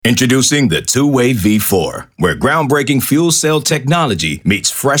Introducing the Two-Way V4, where groundbreaking fuel cell technology meets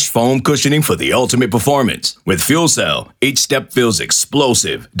fresh foam cushioning for the ultimate performance. With fuel cell, each step feels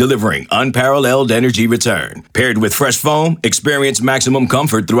explosive, delivering unparalleled energy return. Paired with fresh foam, experience maximum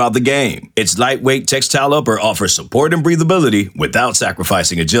comfort throughout the game. Its lightweight textile upper offers support and breathability without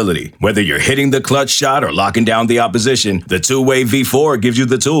sacrificing agility. Whether you're hitting the clutch shot or locking down the opposition, the Two-Way V4 gives you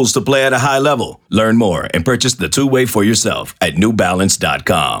the tools to play at a high level. Learn more and purchase the Two-Way for yourself at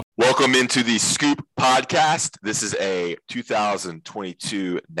newbalance.com. Welcome into the Scoop Podcast. This is a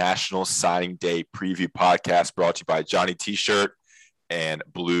 2022 National Signing Day preview podcast brought to you by Johnny T-Shirt and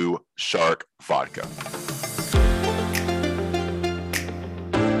Blue Shark Vodka.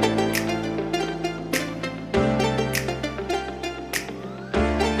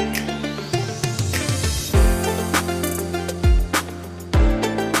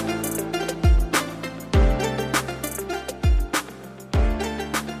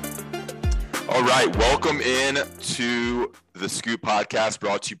 All right, welcome in to the Scoop Podcast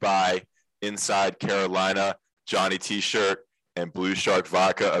brought to you by Inside Carolina, Johnny T-Shirt, and Blue Shark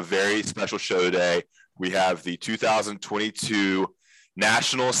Vodka. A very special show today. We have the 2022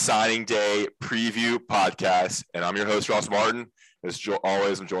 National Signing Day Preview Podcast, and I'm your host, Ross Martin. As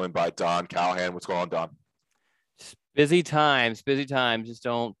always, I'm joined by Don Callahan. What's going on, Don? Busy times. Just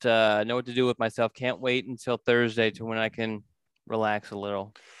don't know what to do with myself. Can't wait until Thursday to when I can relax a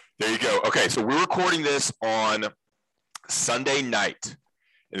little. There you go. Okay, so we're recording this on Sunday night.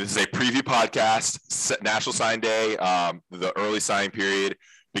 And this is a preview podcast. National Sign Day, the early signing period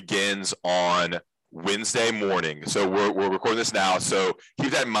begins on Wednesday morning. So we're recording this now. So keep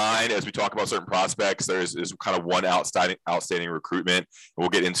that in mind as we talk about certain prospects. There's kind of one outstanding recruitment. And we'll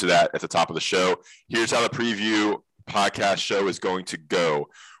get into that at the top of the show. Here's how the preview podcast show is going to go.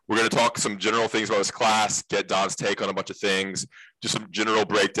 We're going to talk some general things about this class, get Don's take on a bunch of things, just some general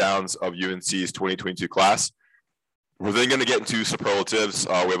breakdowns of UNC's 2022 class. We're then going to get into superlatives.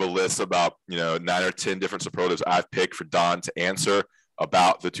 We have a list about 9 or 10 different superlatives I've picked for Don to answer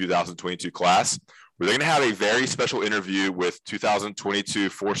about the 2022 class. We're then going to have a very special interview with 2022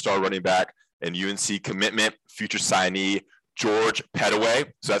 four-star running back and UNC commitment future signee George Pettaway.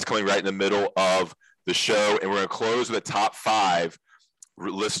 So that's coming right in the middle of the show, and we're going to close with a top 5.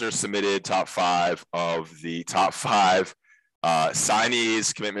 Listeners submitted top 5 of the top 5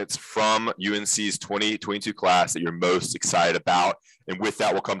 signees, commitments from UNC's 2022 class that you're most excited about. And with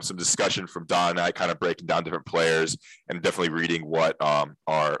that will come some discussion from Don and I, kind of breaking down different players and definitely reading what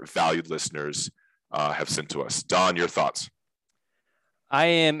our valued listeners have sent to us. Don, your thoughts? I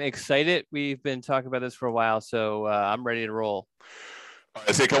am excited. We've been talking about this for a while, so I'm ready to roll.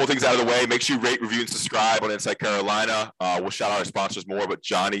 Let's say a couple things out of the way. Make sure you rate, review, and subscribe on Inside Carolina. We'll shout out our sponsors more, but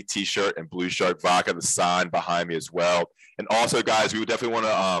Johnny T-Shirt and Blue Shark Vodka, the sign behind me as well. And also, guys, we would definitely want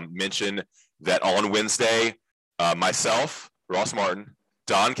to mention that on Wednesday, myself, Ross Martin,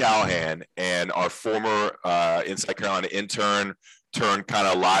 Don Callahan, and our former Inside Carolina intern turned kind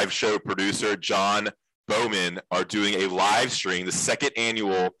of live show producer, John Bowman, are doing a live stream, the second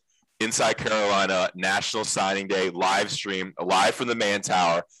annual Inside Carolina National Signing Day live stream, live from the Man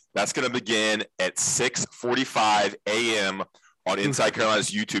Tower. That's going to begin at 6:45 a.m. on Inside Carolina's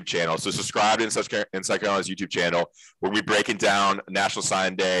YouTube channel. So subscribe to Inside Carolina's YouTube channel. We'll be breaking down National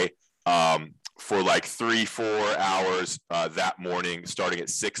Signing Day for like 3-4 hours that morning, starting at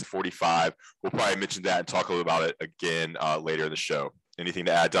 6:45. We'll probably mention that and talk a little about it again later in the show. Anything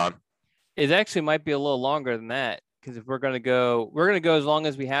to add, Don? It actually might be a little longer than that. Because if we're going to go as long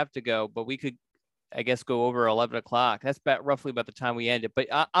as we have to go, but we could, I guess, go over 11 o'clock. That's roughly about the time we end it. But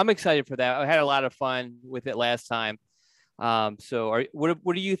I'm excited for that. I had a lot of fun with it last time. So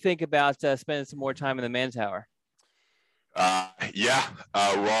what do you think about spending some more time in the Man Tower? Yeah,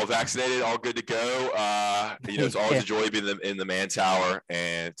 we're all vaccinated, all good to go. It's always a joy being in the Man Tower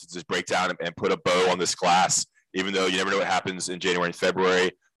and to just break down and put a bow on this class, even though you never know what happens in January and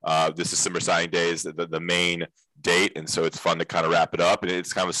February. This December signing day is the main date, and so it's fun to kind of wrap it up, and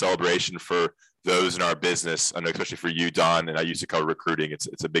it's kind of a celebration for those in our business. I know, especially for you, Don, and I used to cover recruiting.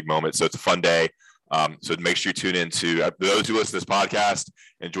 It's a big moment, so it's a fun day. So make sure you tune in to those who listen to this podcast,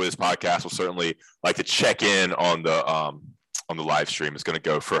 enjoy this podcast. We'll certainly like to check in on the live stream. It's going to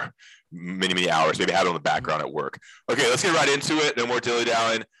go for many hours. Maybe have it on the background at work. Okay, let's get right into it. No more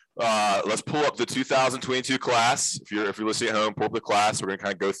dilly-dallying. Let's pull up the 2022 class. If you're listening at home, pull up the class. We're going to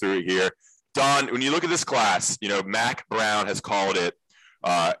kind of go through it here. Don, when you look at this class, Mac Brown has called it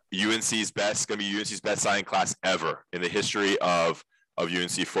UNC's best. It's going to be UNC's best signing class ever in the history of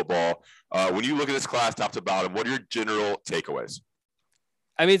UNC football. When you look at this class top to bottom, what are your general takeaways?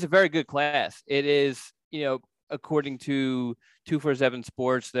 I mean, it's a very good class. It is, according to 247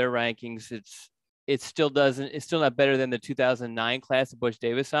 Sports, their rankings, it's still not better than the 2009 class that Butch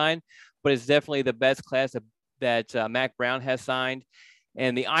Davis signed, but it's definitely the best class that Mack Brown has signed.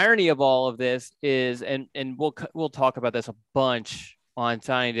 And the irony of all of this is, and we'll talk about this a bunch on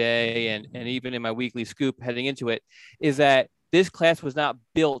signing day and even in my weekly scoop heading into it, is that this class was not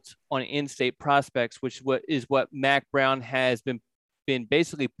built on in-state prospects, which is what Mack Brown has been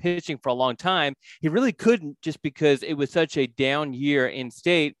basically pitching for a long time. He really couldn't, just because it was such a down year in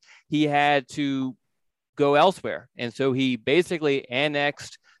state. He had to go elsewhere. And so he basically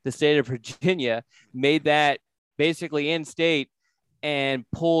annexed the state of Virginia, made that basically in state, and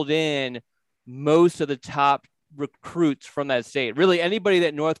pulled in most of the top recruits from that state. Really, anybody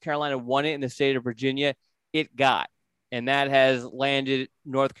that North Carolina wanted in the state of Virginia, it got. And that has landed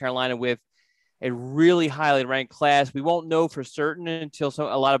North Carolina with a really highly ranked class. We won't know for certain until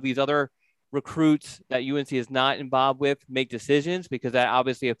a lot of these other recruits that UNC is not involved with make decisions, because that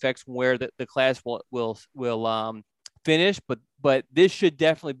obviously affects where the class will finish. But this should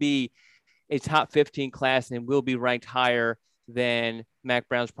definitely be a top 15 class and will be ranked higher than Mack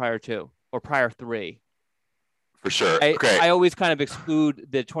Brown's prior 3. For sure. I always kind of exclude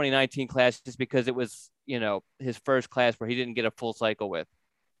the 2019 class just because it was, his first class where he didn't get a full cycle with.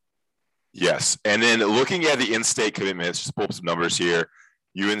 Yes. And then looking at the in-state commitments, just pull up some numbers here.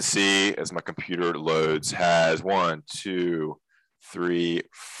 UNC, as my computer loads, has 1, 2, 3,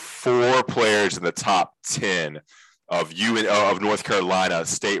 4 players in the top 10 of North Carolina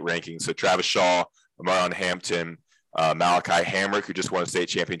state rankings. So Travis Shaw, Amaron Hampton, Malachi Hamrick, who just won a state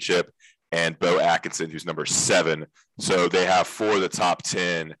championship, and Bo Atkinson, who's number 7. So they have 4 of the top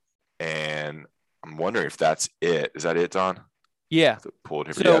 10, and I'm wondering if that's it. Is that it, Don? Yeah.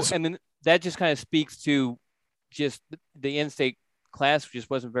 Yes. And then that just kind of speaks to just the in-state class just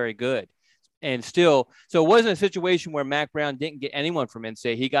wasn't very good. And still, so it wasn't a situation where Mack Brown didn't get anyone from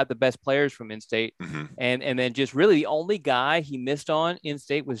in-state. He got the best players from in-state. Mm-hmm. And then just really the only guy he missed on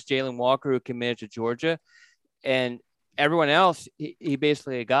in-state was Jalen Walker, who committed to Georgia. And everyone else he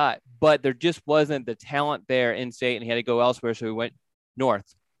basically got. But there just wasn't the talent there in-state, and he had to go elsewhere, so he went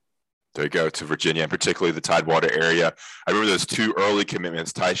north. There you go, to Virginia, and particularly the Tidewater area. I remember those 2 early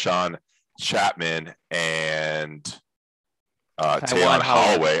commitments, Tyshawn Chapman and Taylon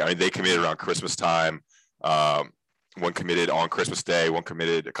Holloway. I mean, they committed around Christmas time. One committed on Christmas Day, one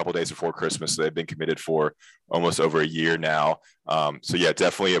committed a couple days before Christmas. So they've been committed for almost over a year now. So yeah,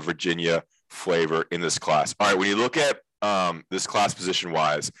 definitely a Virginia flavor in this class. All right, when you look at this class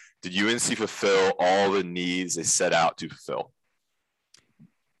position-wise, did UNC fulfill all the needs they set out to fulfill?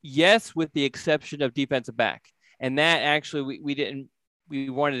 Yes, with the exception of defensive back. And that actually we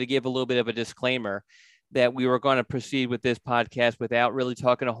wanted to give a little bit of a disclaimer that we were going to proceed with this podcast without really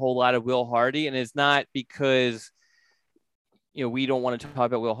talking a whole lot of Will Hardy. And it's not because, we don't want to talk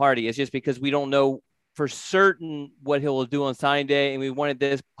about Will Hardy. It's just because we don't know for certain what he'll do on signing day. And we wanted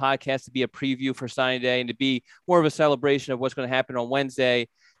this podcast to be a preview for signing day and to be more of a celebration of what's going to happen on Wednesday.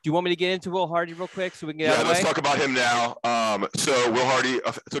 Do you want me to get into Will Hardy real quick so we can get out of the way? Let's talk about him now. So Will Hardy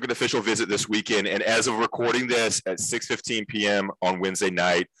took an official visit this weekend, and as of recording this at 6:15 p.m. on Wednesday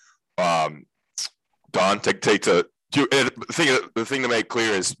night, Don, the thing to make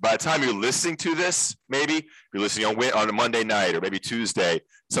clear is by the time you're listening to this, maybe you're listening on a Monday night or maybe Tuesday,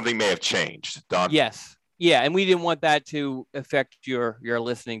 something may have changed. Don? Yes. Yeah, and we didn't want that to affect your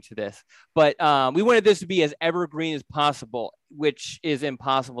listening to this. But we wanted this to be as evergreen as possible, which is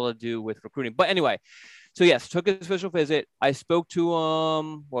impossible to do with recruiting. But anyway, so yes, took his official visit. I spoke to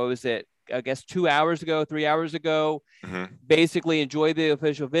him, what was it? I guess 3 hours ago. Mm-hmm. Basically enjoyed the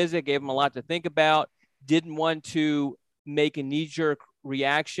official visit, gave him a lot to think about, didn't want to make a knee-jerk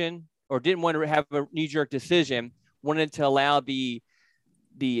reaction or didn't want to have a knee-jerk decision, wanted to allow the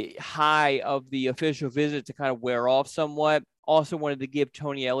high of the official visit to kind of wear off somewhat. Also wanted to give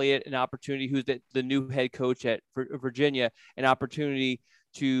Tony Elliott an opportunity, who's the new head coach at Virginia, an opportunity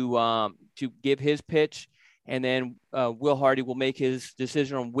to give his pitch. And then Will Hardy will make his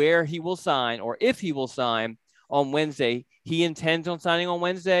decision on where he will sign or if he will sign on Wednesday. He intends on signing on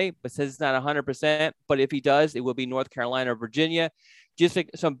Wednesday, but says it's not 100%. But if he does, it will be North Carolina or Virginia. Just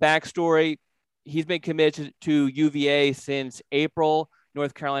some backstory. He's been committed to UVA since April.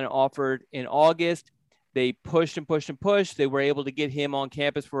 North Carolina offered in August. They pushed and pushed and pushed. They were able to get him on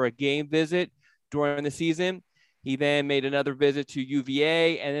campus for a game visit during the season. He then made another visit to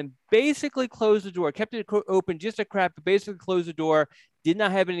UVA and then basically closed the door, kept it open just a crap, but basically closed the door, did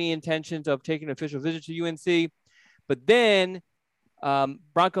not have any intentions of taking an official visit to UNC. But then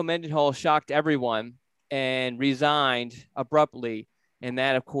Bronco Mendenhall shocked everyone and resigned abruptly. And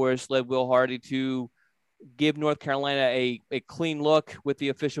that, of course, led Will Hardy to give North Carolina a clean look with the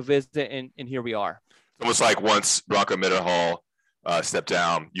official visit, and here we are. It's almost like once Bronco Mendenhall stepped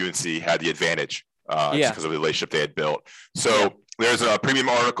down, UNC had the advantage just because of the relationship they had built. So there's a premium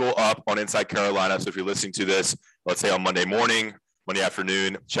article up on Inside Carolina. So if you're listening to this, let's say on Monday morning, Monday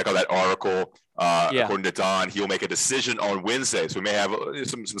afternoon, check out that article. According to Don, he'll make a decision on Wednesday. So we may have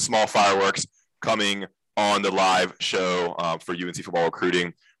some small fireworks coming on the live show for UNC football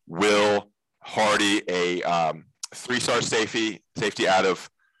recruiting. Will Hardy, a 3-star safety out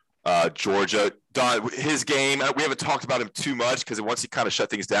of Georgia. Don, his game, we haven't talked about him too much because once he kind of shut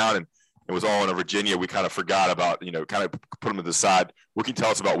things down and it was all in Virginia, we kind of forgot about, kind of put him to the side. What can you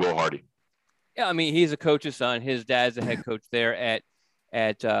tell us about Will Hardy? Yeah, I mean, he's a coach's son. His dad's a head coach there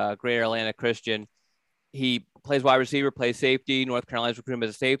at Greater Atlanta Christian. He plays wide receiver, plays safety. North Carolina's recruited him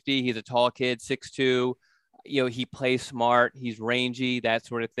as a safety. He's a tall kid, 6'2". He plays smart. He's rangy, that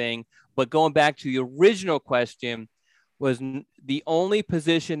sort of thing. But going back to the original question, was the only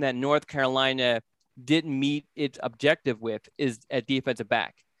position that North Carolina didn't meet its objective with is at defensive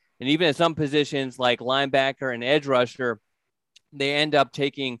back. And even at some positions like linebacker and edge rusher, they end up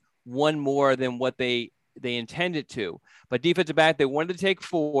taking one more than what they intended to. But defensive back, they wanted to take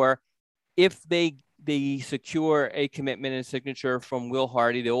 4. If they secure a commitment and signature from Will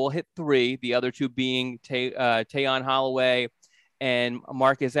Hardy, they will hit 3, the other 2 being Tayon Holloway and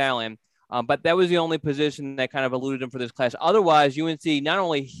Marcus Allen. But that was the only position that kind of eluded them for this class. Otherwise, UNC not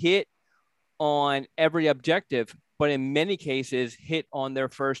only hit on every objective, but in many cases hit on their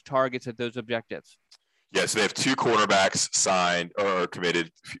first targets at those objectives. Yeah, so they have 2 cornerbacks signed or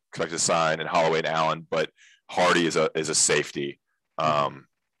committed, expected to sign, and Holloway and Allen, but Hardy is a safety. And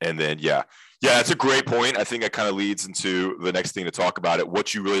then, that's a great point. I think that kind of leads into the next thing to talk about it,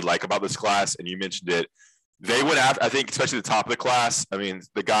 what you really like about this class. And you mentioned it. They went after, I think, especially the top of the class. I mean,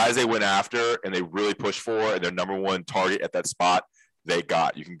 the guys they went after and they really pushed for, and their number one target at that spot, they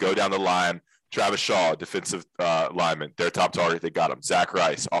got. You can go down the line. Travis Shaw, defensive lineman, their top target, they got him. Zach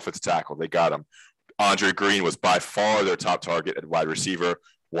Rice, offensive tackle, they got him. Andre Green was by far their top target at wide receiver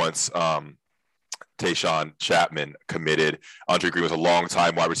once Tayshawn Chapman committed. Andre Green was a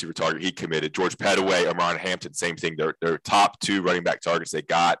long-time wide receiver target. He committed. George Pettaway, Amron Hampton, same thing. Their top 2 running back targets they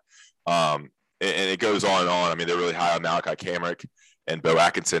got. And it goes on and on. I mean, they're really high on Malachi Kamrick and Bo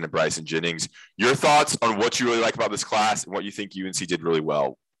Atkinson and Bryson Jennings. Your thoughts on what you really like about this class and what you think UNC did really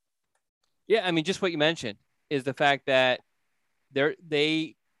well? Yeah, I mean, just what you mentioned is the fact that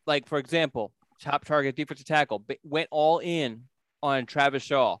they like, for example, top target defensive tackle went all in on Travis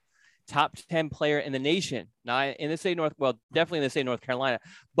Shaw, top 10 player in the nation, not in the state definitely in the state of North Carolina,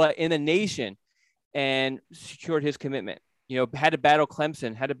 but in the nation, and secured his commitment. Had to battle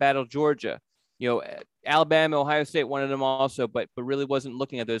Clemson, had to battle Georgia. Alabama, Ohio State wanted him also, but really wasn't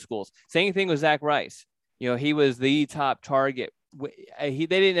looking at those schools. Same thing with Zach Rice. He was the top target. They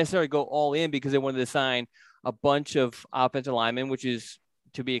didn't necessarily go all in because they wanted to sign a bunch of offensive linemen, which is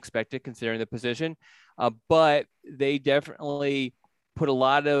to be expected considering the position. But they definitely put a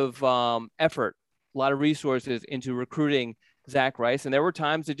lot of effort, a lot of resources into recruiting Zach Rice. And there were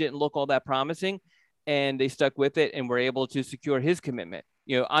times it didn't look all that promising, and they stuck with it and were able to secure his commitment.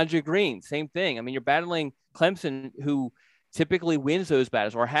 Andre Green, same thing. I mean, you're battling Clemson, who typically wins those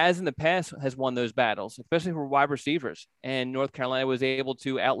battles or has in the past has won those battles, especially for wide receivers. And North Carolina was able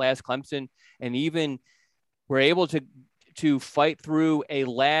to outlast Clemson and even were able to fight through a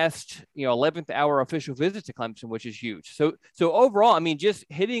last, 11th hour official visit to Clemson, which is huge. So overall, I mean, just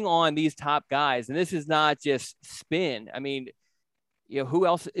hitting on these top guys, and this is not just spin. I mean, who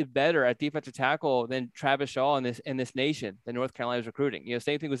else is better at defensive tackle than Travis Shaw in this nation that North Carolina is recruiting?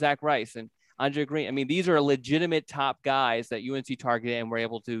 Same thing with Zach Rice and Andre Green. I mean, these are legitimate top guys that UNC targeted and were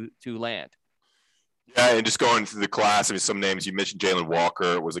able to land. Yeah, and just going through the class, I mean, some names you mentioned, Jalen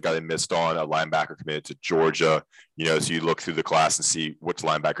Walker was a guy they missed on, a linebacker committed to Georgia. So you look through the class and see which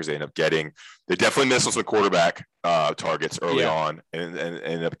linebackers they end up getting. They definitely missed on some quarterback targets early on, and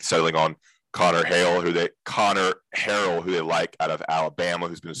ended up settling on Connor Harrell, who they like out of Alabama,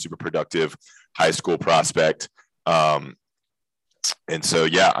 who's been a super productive high school prospect. And so,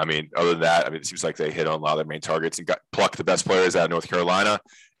 I mean, other than that, I mean, it seems like they hit on a lot of their main targets and plucked the best players out of North Carolina,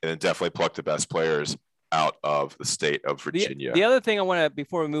 and then definitely plucked the best players out of the state of Virginia. The other thing I want to,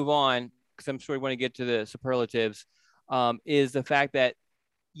 before we move on, because I'm sure we want to get to the superlatives, is the fact that,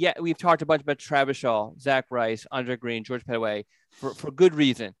 we've talked a bunch about Travis Shaw, Zach Rice, Andre Green, George Pettaway for good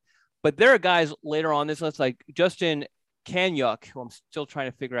reason. But there are guys later on this list, like Justin Kanyuk, who I'm still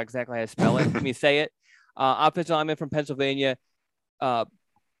trying to figure out exactly how to spell it. Let me say it. Offensive lineman from Pennsylvania. I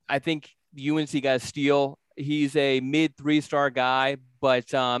think UNC got a steal. He's a mid 3-star guy,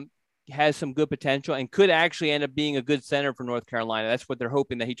 but has some good potential and could actually end up being a good center for North Carolina. That's what they're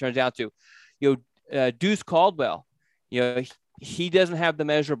hoping that he turns out to. Deuce Caldwell, he doesn't have the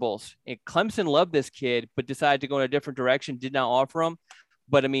measurables. And Clemson loved this kid, but decided to go in a different direction, did not offer him.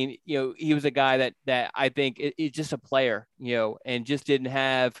 But I mean, he was a guy that I think is just a player, and just didn't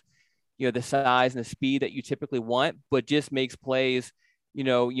have, the size and the speed that you typically want, but just makes plays.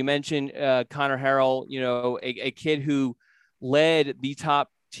 You mentioned Connor Harrell, a kid who led the top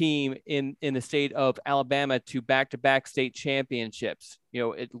team in the state of Alabama to back-to-back state championships.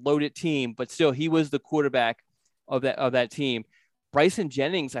 It loaded team, but still he was the quarterback of that team. Bryson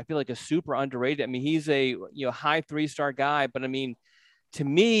Jennings, I feel like, is super underrated. I mean, he's a high 3-star guy, but I mean, to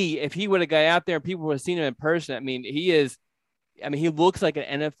me, if he would have got out there and people would have seen him in person, I mean, he looks like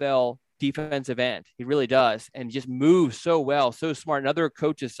an NFL defensive end. He really does. And just moves so well, so smart. Another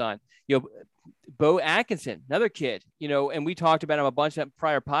coach's son, Bo Atkinson, another kid, and we talked about him a bunch of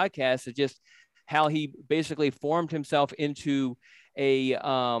prior podcasts of just how he basically formed himself into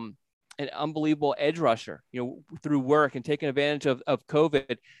an unbelievable edge rusher, through work and taking advantage of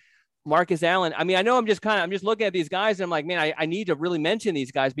COVID. Marcus Allen. I mean, I know I'm just looking at these guys and I'm like, man, I need to really mention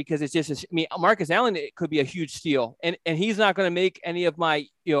these guys because it's just, Marcus Allen, it could be a huge steal, and he's not going to make any of my,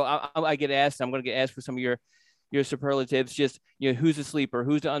 I get asked, I'm going to get asked for some of your superlatives, just, who's a sleeper,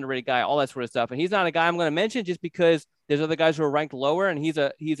 who's the underrated guy, all that sort of stuff. And he's not a guy I'm going to mention just because there's other guys who are ranked lower, and he's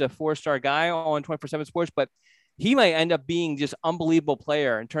a 4-star guy on 24/7 Sports, but he might end up being just unbelievable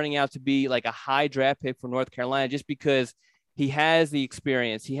player and turning out to be like a high draft pick for North Carolina, just because he has the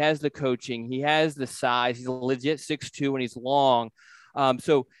experience, he has the coaching, he has the size. He's a legit 6'2" and he's long.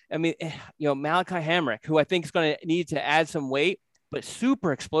 So, I mean, Malachi Hamrick, who I think is going to need to add some weight, but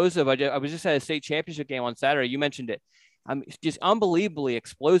super explosive. I was just at a state championship game on Saturday. You mentioned it. Just unbelievably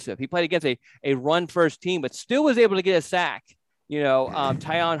explosive. He played against a run-first team, but still was able to get a sack.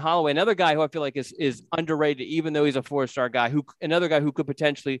 Tyon Holloway, another guy who I feel like is underrated, even though he's a 4-star guy, another guy who could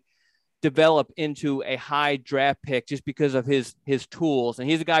potentially develop into a high draft pick just because of his tools. And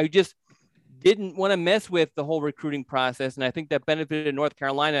he's a guy who just didn't want to mess with the whole recruiting process. And I think that benefited North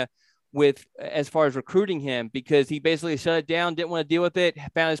Carolina as far as recruiting him, because he basically shut it down, didn't want to deal with it,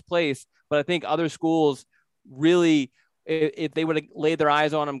 found his place. But I think other schools really, if they would have laid their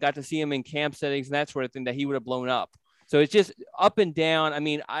eyes on him, got to see him in camp settings and that sort of thing, that he would have blown up. So it's just up and down. I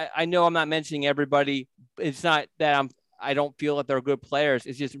mean, I know I'm not mentioning everybody. It's not that I don't feel that they're good players.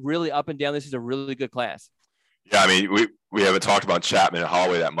 It's just really up and down. This is a really good class. Yeah, I mean, we haven't talked about Chapman and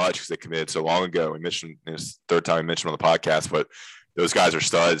Holloway that much because they committed so long ago. We mentioned this third time we mentioned on the podcast, but those guys are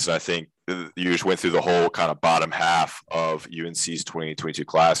studs. And I think you just went through the whole kind of bottom half of UNC's 2022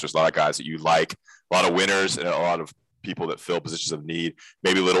 class. There's a lot of guys that you like, a lot of winners, and a lot of people that fill positions of need,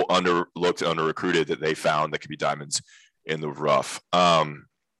 maybe a little underlooked and under-recruited that they found that could be diamonds in the rough.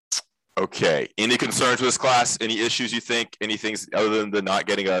 Okay. Any concerns with this class? Any issues you think? Any things other than the not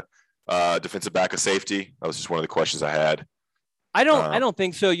getting a defensive back, a safety? That was just one of the questions I had. I don't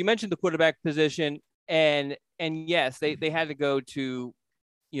think so. You mentioned the quarterback position, and yes, they had to go to,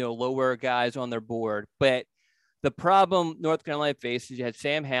 lower guys on their board. But the problem North Carolina faced is you had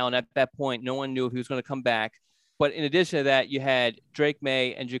Sam Howell, and at that point, no one knew if he was going to come back. But in addition to that, you had Drake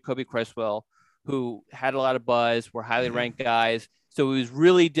May and Jacoby Creswell, who had a lot of buzz, were highly ranked guys. So it was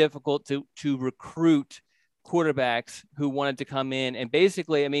really difficult to recruit quarterbacks who wanted to come in. And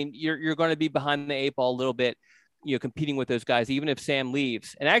basically, I mean, you're going to be behind the 8 ball a little bit, competing with those guys, even if Sam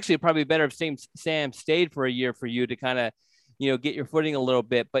leaves. And actually, it'd probably be better if Sam stayed for a year for you to kind of, get your footing a little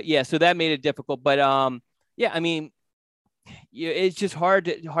bit. But yeah, so that made it difficult. But yeah, I mean, it's just hard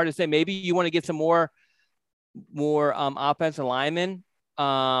to say. Maybe you want to get some more offensive linemen.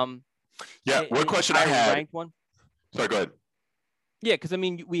 Yeah, one question I had. Ranked one. Sorry, go ahead. Yeah, because I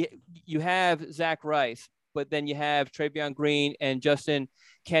mean, you have Zach Rice, but then you have Travion Green and Justin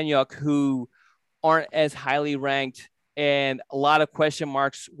Kanyuk, who aren't as highly ranked, and a lot of question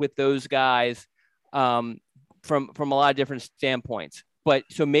marks with those guys from a lot of different standpoints. But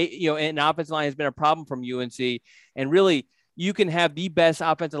so an offensive line has been a problem from UNC, and really you can have the best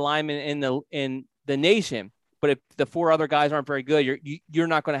offensive lineman in the nation, but if the 4 other guys aren't very good, you're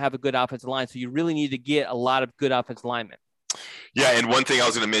not going to have a good offensive line. So you really need to get a lot of good offensive linemen. Yeah, and one thing I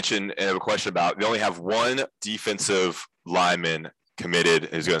was going to mention and have a question about, they only have one defensive lineman committed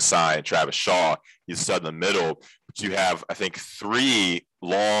who's going to sign, Travis Shaw. He's a stud in the middle. But you have, I think, 3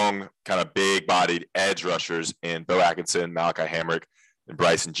 long, kind of big-bodied edge rushers in Bo Atkinson, Malachi Hamrick, and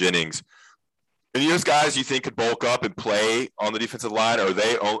Bryson Jennings. Any of those guys you think could bulk up and play on the defensive line, or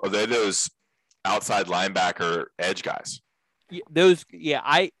are they those outside linebacker edge guys?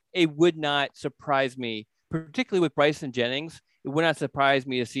 It would not surprise me, particularly with Bryson Jennings. It would not surprise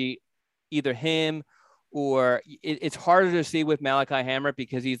me to see either him or it's harder to see with Malachi Hammer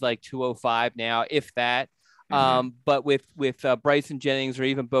because he's like 205 now, if that. But with Bryson Jennings or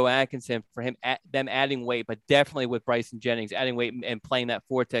even Bo Atkinson, for them adding weight, but definitely with Bryson Jennings adding weight and playing that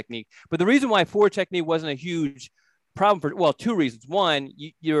 4 technique. But the reason why 4 technique wasn't a huge problem 2 reasons. One,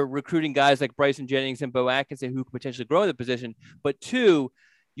 you're recruiting guys like Bryson Jennings and Bo Atkinson who could potentially grow in the position. But 2,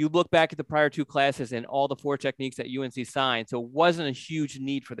 you look back at the prior 2 classes and all the 4 techniques that UNC signed. So it wasn't a huge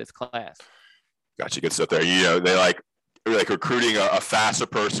need for this class. Gotcha. Good stuff there. You know, they like recruiting a faster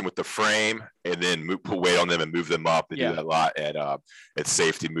person with the frame and then put weight on them and move them up. They do that a lot at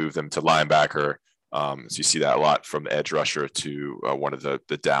safety, move them to linebacker. So you see that a lot from the edge rusher to one of the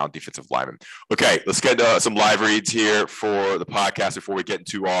down defensive linemen. Okay, let's get some live reads here for the podcast before we get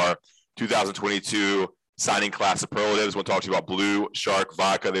into our 2022 signing class superlatives. We'll talk to you about Blue Shark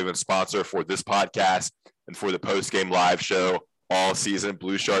Vodka. They've been a sponsor for this podcast and for the post-game live show all season.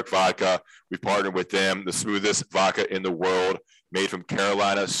 Blue Shark Vodka. We've partnered with them, the smoothest vodka in the world, made from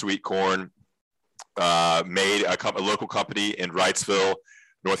Carolina sweet corn, made a local company in Wrightsville,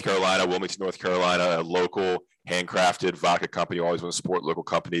 North Carolina, Wilmington, North Carolina, a local handcrafted vodka company. You always want to support local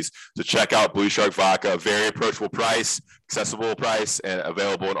companies. So check out Blue Shark Vodka, a very approachable price, accessible price, and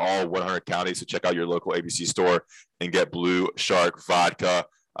available in all 100 counties. So check out your local ABC store and get Blue Shark Vodka.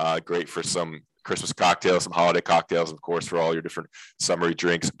 Great for some Christmas cocktails, some holiday cocktails, and of course, for all your different summery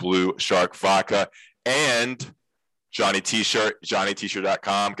drinks. Blue Shark Vodka and Johnny T-shirt,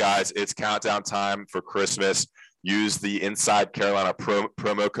 johnnyt-shirt.com. Guys, it's countdown time for Christmas. Use the Inside Carolina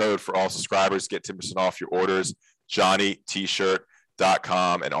promo code for all subscribers. Get 10% off your orders,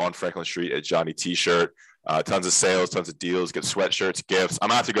 johnnyt-shirt.com, and on Franklin Street at Johnny T-shirt. Tons of sales, tons of deals. Get sweatshirts, gifts. I'm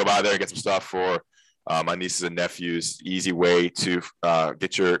going to have to go by there and get some stuff for my nieces and nephews. Easy way to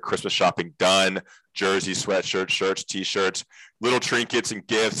get your Christmas shopping done. Jerseys, sweatshirts, shirts, T-shirts, little trinkets and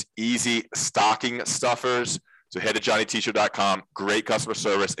gifts, easy stocking stuffers. So head to johnnyt-shirt.com. Great customer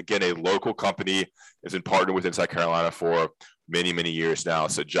service. Again, a local company has been partnered with Inside Carolina for many, many years now.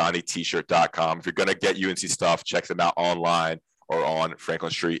 So johnnyt-shirt.com. If you're going to get UNC stuff, check them out online or on Franklin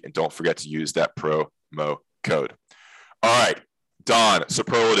Street. And don't forget to use that promo code. All right, Don,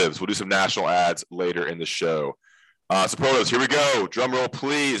 superlatives. We'll do some national ads later in the show. Superlatives, here we go. Drum roll,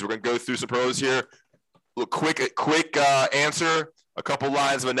 please. We're going to go through superlatives here. A quick answer. A couple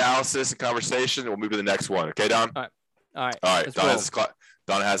lines of analysis and conversation, and we'll move to the next one. Okay, Don? All right. Don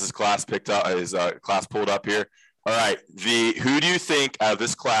has his class picked up, his class pulled up here. All right. Who do you think out of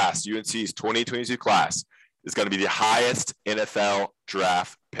this class, UNC's 2022 class, is going to be the highest NFL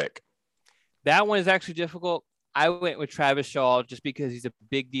draft pick? That one is actually difficult. I went with Travis Shaw just because he's a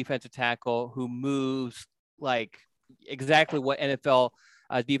big defensive tackle who moves like exactly what NFL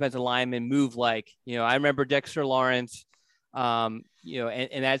defensive linemen move like. You know, I remember Dexter Lawrence. And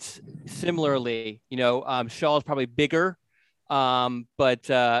that's similarly, Shaw is probably bigger. But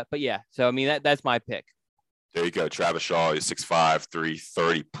yeah, so I mean, that's my pick. There you go. Travis Shaw is 6'5",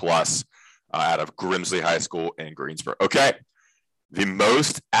 330 plus out of Grimsley High School in Greensboro. Okay. The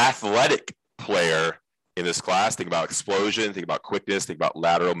most athletic player in this class. Think about explosion, think about quickness, think about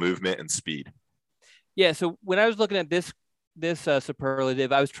lateral movement and speed. Yeah. So when I was looking at this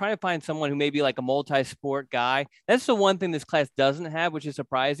superlative, I was trying to find someone who may be like a multi-sport guy. That's the one thing this class doesn't have, which is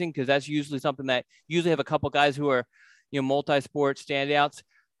surprising because that's usually something that usually have a couple guys who are, multi-sport standouts.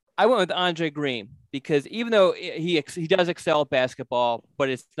 I went with Andre Green because even though he does excel at basketball, but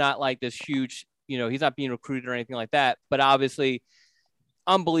it's not like this huge, he's not being recruited or anything like that, but obviously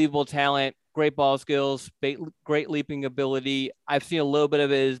unbelievable talent, great ball skills, great leaping ability. I've seen a little bit of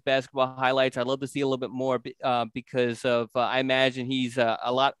his basketball highlights. I'd love to see a little bit more because of I imagine he's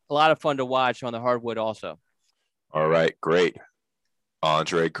a lot of fun to watch on the hardwood also. All right, great.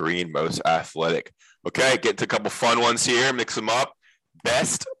 Andre Green, most athletic. Okay, get to a couple fun ones here. Mix them up.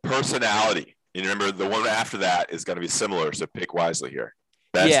 Best personality. And remember, the one after that is going to be similar, so pick wisely here.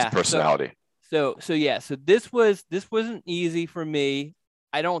 Best personality. So this wasn't easy for me.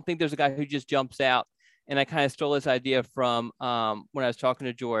 I don't think there's a guy who just jumps out. And I kind of stole this idea from when I was talking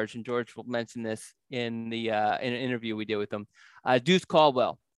to George, and George will mention this in in an interview we did with him. Deuce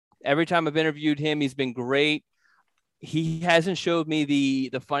Caldwell. Every time I've interviewed him, he's been great. He hasn't showed me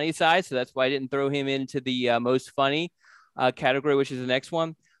the funny side, so that's why I didn't throw him into the most funny category, which is the next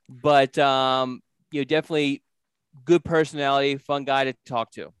one. But definitely good personality, fun guy to talk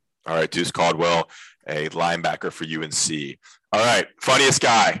to. All right, Deuce Caldwell, a linebacker for UNC. All right, funniest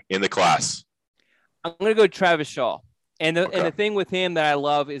guy in the class. I'm going to go Travis Shaw. And the thing with him that I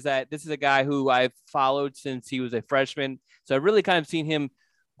love is that this is a guy who I've followed since he was a freshman. So I've really kind of seen him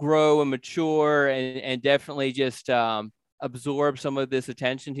grow and mature and definitely just absorb some of this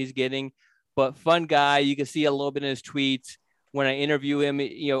attention he's getting. But fun guy. You can see a little bit in his tweets when I interview him,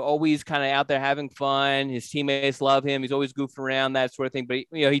 always kind of out there having fun. His teammates love him. He's always goofing around, that sort of thing. But,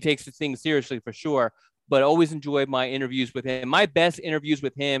 he takes the thing seriously for sure. But always enjoyed my interviews with him. My best interviews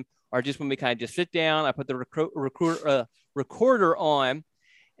with him are just when we kind of just sit down. I put the recorder on,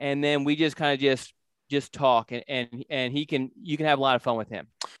 and then we just kind of just talk. And you can have a lot of fun with him.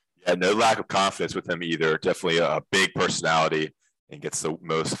 Yeah, no lack of confidence with him either. Definitely a big personality. And gets the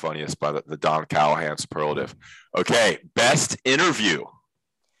most funniest by the Don Callahan superlative. Okay, best interview.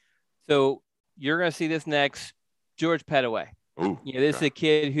 So you're going to see this next. George Pettaway. Ooh, this is a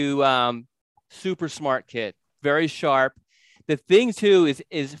kid who, super smart kid, very sharp. The thing too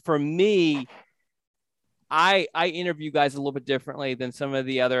is for me, I interview guys a little bit differently than some of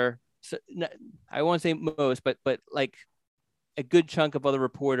the other. I won't say most, but like a good chunk of other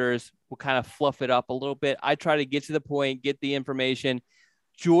reporters will kind of fluff it up a little bit. I try to get to the point, get the information.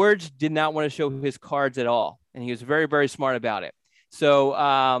 George did not want to show his cards at all, and he was very, very smart about it. So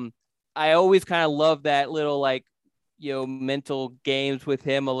I always kind of love that little mental games with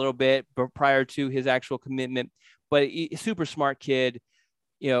him a little bit prior to his actual commitment. But super smart kid,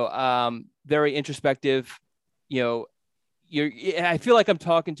 very introspective. I feel like I'm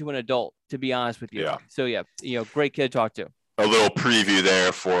talking to an adult, to be honest with you. Yeah. So great kid to talk to. A little preview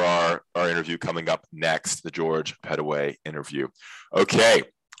there for our interview coming up next, the George Pettaway interview. Okay.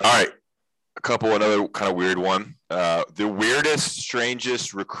 All right. Another kind of weird one. The weirdest,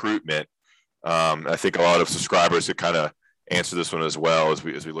 strangest recruitment. I think a lot of subscribers could kind of answer this one as well as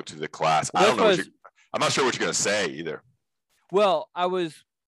we look to the class. I'm not sure what you're going to say either. Well, I was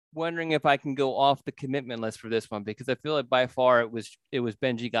wondering if I can go off the commitment list for this one, because I feel like by far it was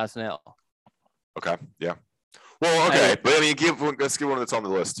Benji Gosnell. Okay. Yeah. Well, okay, but let's give one that's on the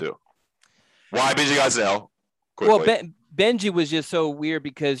list too. Why Benji Gosnell? Well, Benji was just so weird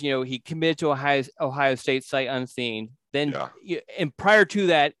because he committed to Ohio State sight unseen. Then, and prior to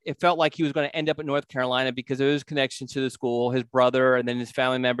that, it felt like he was going to end up at North Carolina because of his connection to the school. His brother and then his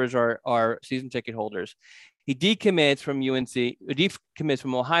family members are season ticket holders. He decommits from decommits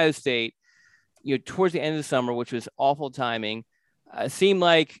from Ohio State, towards the end of the summer, which was awful timing. Seemed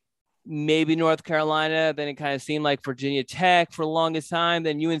like maybe North Carolina, then it kind of seemed like Virginia Tech for the longest time.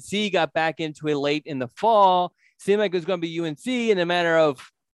 Then UNC got back into it late in the fall. Seemed like it was going to be UNC in a matter of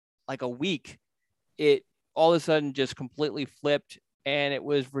like a week. It all of a sudden just completely flipped, and it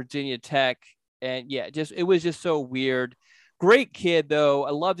was Virginia Tech. And it was just so weird. Great kid though. I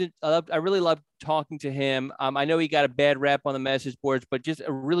loved it. I really loved talking to him. I know he got a bad rap on the message boards, but just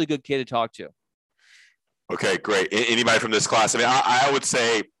a really good kid to talk to. Okay, great. Anybody from this class? I mean, I would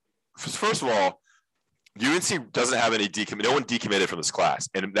say, first of all, UNC doesn't have any decommit. No one decommitted from this class,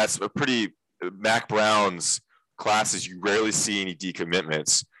 and that's a pretty Mac Brown's classes. You rarely see any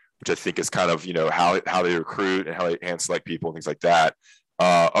decommitments, which I think is kind of how they recruit and how they hand select people and things like that.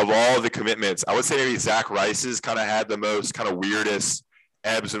 Of all the commitments, I would say maybe Zach Rice's kind of had the most kind of weirdest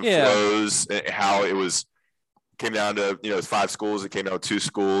ebbs and flows. And how it came down to it's 5 schools. It came down to 2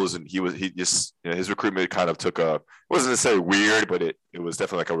 schools, and he just his recruitment kind of it wasn't necessarily weird, but it was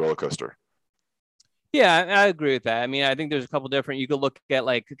definitely like a roller coaster. Yeah, I agree with that. I mean, I think there's a couple different. You could look at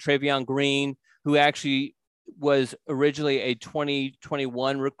like Travion Green, who actually was originally a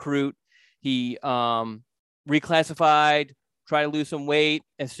 2021 recruit. He reclassified, tried to lose some weight.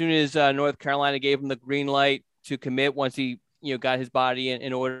 As soon as North Carolina gave him the green light to commit, once he got his body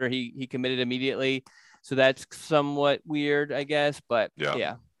in order, he committed immediately. So that's somewhat weird, I guess. But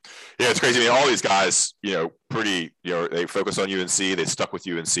yeah, it's crazy. I mean, all these guys, pretty, they focus on UNC. They stuck with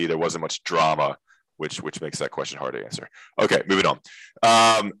UNC. There wasn't much drama, which makes that question hard to answer. Okay, moving on.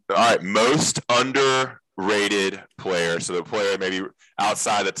 All right, most underrated player. So the player maybe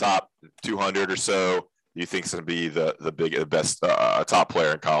outside the top 200 or so, you think is going to be the best top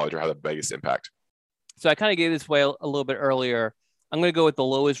player in college or have the biggest impact? So I kind of gave this away a little bit earlier. I'm going to go with the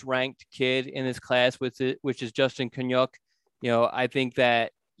lowest ranked kid in this class, which is Justin Kanyuk. I think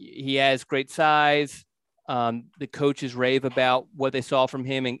that he has great size. The coaches rave about what they saw from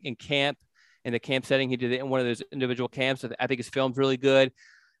him in camp, in the camp setting. He did it in one of those individual camps. I think his film's really good.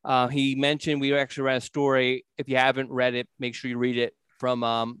 He mentioned, we actually ran a story. If you haven't read it, make sure you read it from,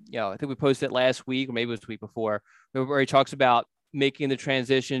 I think we posted it last week, or maybe it was the week before, where he talks about making the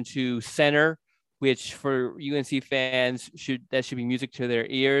transition to center, which for UNC fans should be music to their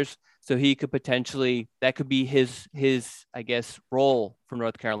ears. So he could potentially, that could be his I guess, role for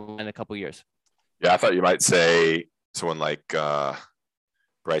North Carolina in a couple of years. Yeah, I thought you might say someone like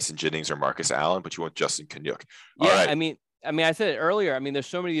Bryson Jennings or Marcus Allen, but you want Justin Kanyuk. All right. I mean, I said it earlier. I mean, there's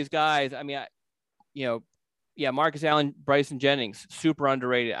so many of these guys. I mean, Marcus Allen, Bryson Jennings, super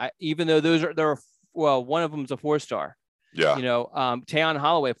underrated. Even though one of them is a 4-star. Yeah. Tayon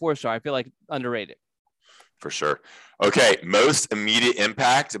Holloway, 4-star. I feel like underrated. For sure. Okay. Most immediate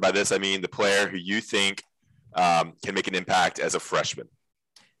impact. By this, I mean the player who you think can make an impact as a freshman.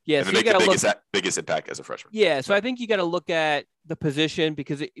 Yeah. So make the biggest impact as a freshman. Yeah. So I think you got to look at the position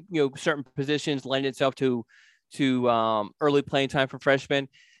because, certain positions lend itself to early playing time for freshmen.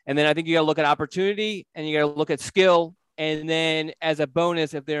 And then I think you got to look at opportunity and you got to look at skill. And then as a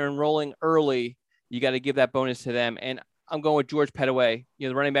bonus, if they're enrolling early, you got to give that bonus to them. And I'm going with George Pettaway,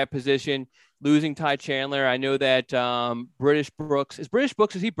 the running back position, losing Ty Chandler. I know that British Brooks, is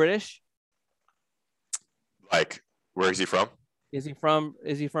he British? Like, where is he from? Is he from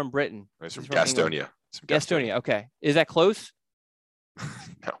Britain? He's from Gastonia. Gastonia. Okay. Is that close?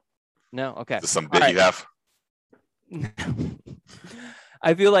 No. Okay. Is this some bit you have?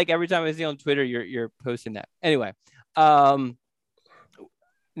 I feel like every time I see on Twitter, you're posting that. Anyway, now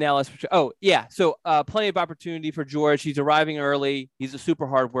let's. Oh yeah, so plenty of opportunity for George. He's arriving early. He's a super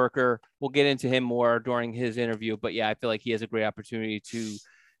hard worker. We'll get into him more during his interview, but yeah, I feel like he has a great opportunity to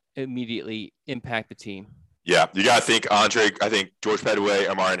immediately impact the team. Yeah, you got to think I think George Pettaway,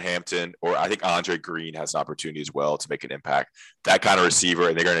 Omarion Hampton, or I think Andre Green has an opportunity as well to make an impact. That kind of receiver,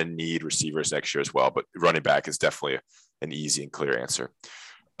 and they're going to need receivers next year as well. But running back is definitely an easy and clear answer.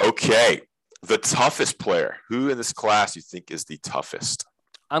 Okay, the toughest player. Who in this class you think is the toughest?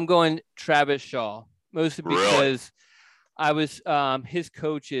 I'm going Travis Shaw, mostly because Really? I was his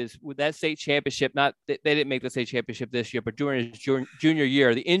coaches with that state championship. Not they didn't make the state championship this year, but during his junior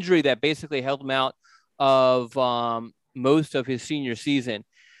year, the injury that basically held him out of most of his senior season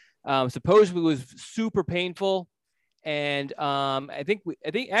supposedly was super painful. And I think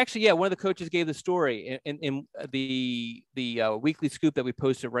actually, one of the coaches gave the story in the weekly scoop that we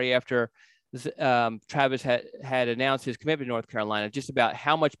posted right after Travis had announced his commitment to North Carolina, just about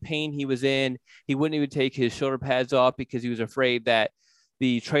how much pain he was in. He wouldn't even take his shoulder pads off because he was afraid that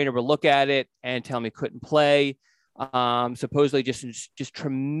the trainer would look at it and tell him he couldn't play. Supposedly just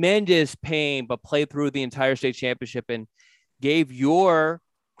tremendous pain, but played through the entire state championship and gave your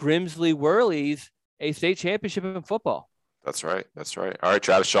Grimsley Whirlies a state championship in football. That's right. All right,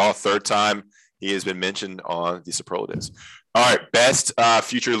 Travis Shaw, third time he has been mentioned on the superlatives. All right, best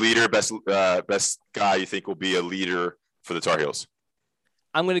future leader, best guy you think will be a leader for the Tar Heels.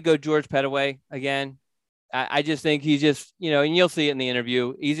 I'm going to go George Pettaway again. I just think he's just, and you'll see it in the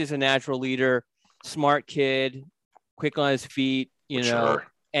interview. He's just a natural leader, smart kid, quick on his feet, Mature.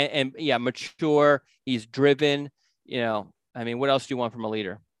 and mature. He's driven, what else do you want from a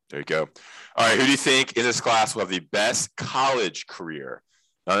leader? There you go. All right, who do you think in this class will have the best college career?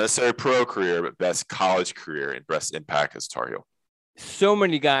 Not necessarily pro career, but best college career and best impact as Tar Heel? So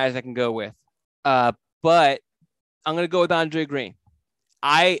many guys I can go with, but I'm going to go with Andre Green.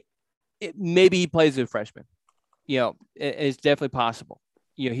 Maybe he plays as a freshman. It's definitely possible.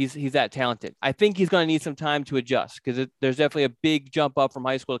 He's that talented. I think he's going to need some time to adjust because there's definitely a big jump up from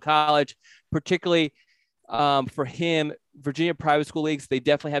high school to college, particularly for him. Virginia private school leagues, they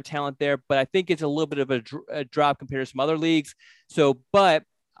definitely have talent there, but I think it's a little bit of a drop compared to some other leagues. So, but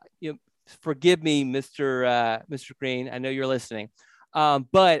forgive me, Mr. Green, I know you're listening,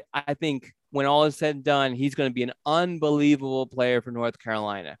 but I think when all is said and done, he's going to be an unbelievable player for North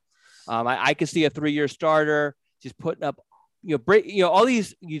Carolina. I could see a 3-year starter just putting up, all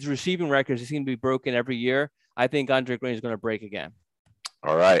these receiving records seem to be broken every year. I think Andre Green is going to break again.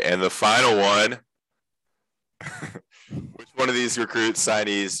 All right, and the final one. Which one of these recruits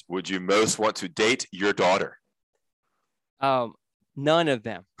signees would you most want to date your daughter? None of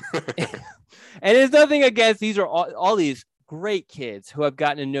them. And there's nothing against, these are all these great kids who I've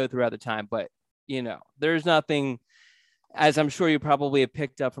gotten to know throughout the time, but there's nothing, as I'm sure you probably have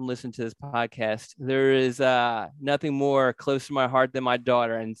picked up from listening to this podcast, there is nothing more close to my heart than my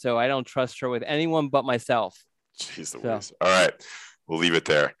daughter. And so I don't trust her with anyone but myself. Jeez Louise. All right. We'll leave it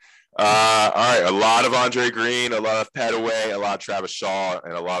there. All right. A lot of Andre Green, a lot of Pettaway, a lot of Travis Shaw,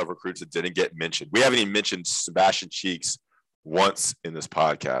 and a lot of recruits that didn't get mentioned. We haven't even mentioned Sebastian Cheeks once in this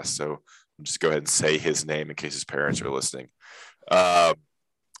podcast. So I'll just go ahead and say his name in case his parents are listening.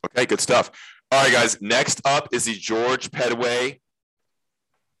 Okay, good stuff. All right, guys. Next up is the George Pettaway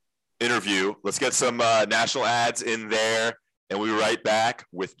interview. Let's get some national ads in there, and we'll be right back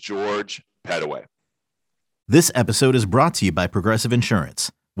with George Pettaway. This episode is brought to you by Progressive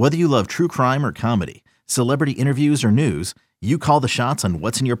Insurance. Whether you love true crime or comedy, celebrity interviews or news, you call the shots on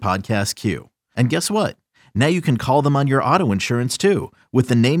what's in your podcast queue. And guess what? Now you can call them on your auto insurance too with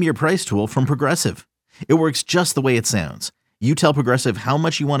the Name Your Price tool from Progressive. It works just the way it sounds. You tell Progressive how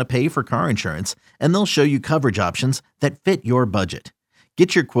much you want to pay for car insurance, and they'll show you coverage options that fit your budget.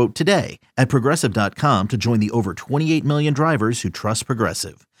 Get your quote today at Progressive.com to join the over 28 million drivers who trust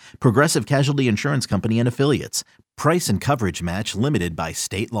Progressive. Progressive Casualty Insurance Company and Affiliates. Price and coverage match limited by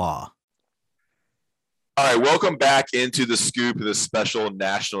state law. All right, welcome back into The Scoop, this special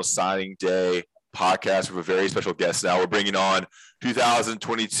National Signing Day podcast with a very special guest now. We're bringing on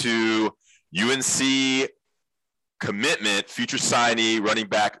 2022 UNC commitment, future signee, running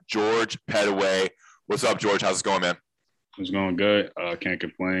back George Pettaway. What's up, George? How's it going, man? It's going good. Can't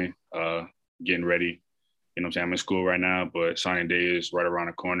complain. Getting ready. You know what I'm saying? I'm in school right now, but signing day is right around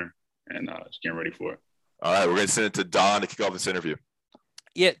the corner, and just getting ready for it. All right, we're going to send it to Don to kick off this interview.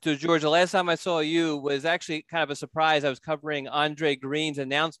 Yeah, so George, the last time I saw you was actually kind of a surprise. I was covering Andre Green's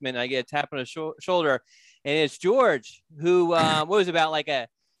announcement. And I get a tap on the shoulder, and it's George, who what was it, about like a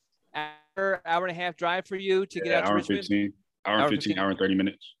hour and a half drive for you to get out to Richmond? Hour 30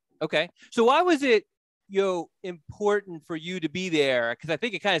 minutes. Okay. So why was it, important for you to be there? Because I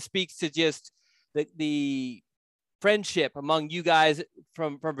think it kind of speaks to just the friendship among you guys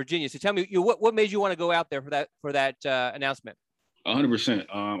from Virginia. So tell me, what made you want to go out there for that announcement? 100%.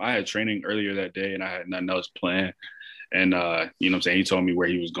 I had training earlier that day, and I had nothing else planned. And, you know what I'm saying, he told me where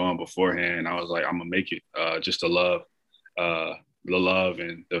he was going beforehand. And I was like, I'm going to make it. Just to love the love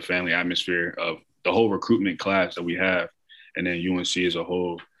and the family atmosphere of the whole recruitment class that we have. And then UNC as a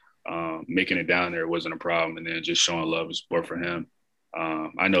whole, making it down there wasn't a problem. And then just showing love and support for him.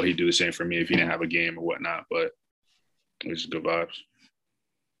 I know he'd do the same for me if he didn't have a game or whatnot, but it was good vibes.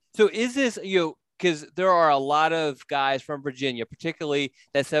 So is this, because there are a lot of guys from Virginia, particularly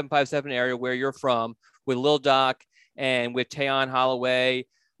that 757 area where you're from, with Lil Doc and with Tayon Holloway,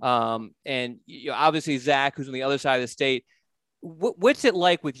 and obviously Zach, who's on the other side of the state. What's it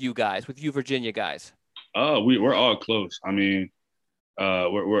like with you guys, with you Virginia guys? We're all close. I mean,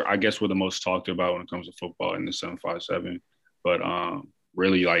 I guess we're the most talked about when it comes to football in the 757. But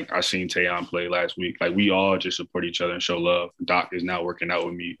really, like, I seen Tayon play last week. Like, we all just support each other and show love. Doc is now working out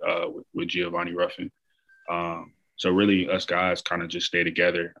with me with Giovanni Ruffin. So really, us guys kind of just stay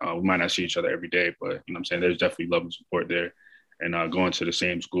together. We might not see each other every day, but you know what I'm saying, there's definitely love and support there. And going to the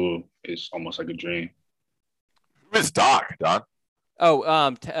same school is almost like a dream. Who is Doc, Don? Oh,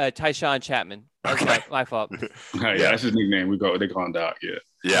 Tyshawn Chapman. That's Okay. my fault. Yeah, that's his nickname. They call him Doc. Yeah.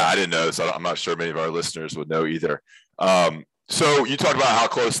 Yeah, I didn't know, so I'm not sure many of our listeners would know either. So you talked about how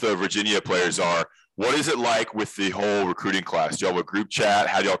close the Virginia players are. What is it like with the whole recruiting class? Do y'all have a group chat?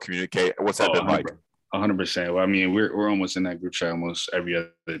 How do y'all communicate? What's that been like? 100%. Well, I mean, we're almost in that group chat almost every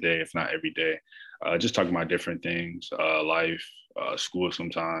other day, if not every day. Just talking about different things, life, school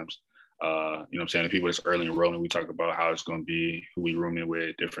sometimes. You know what I'm saying? The people that's early enrolling, we talk about how it's going to be, who we rooming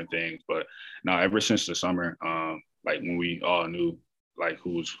with, different things. But now, ever since the summer, like when we all knew like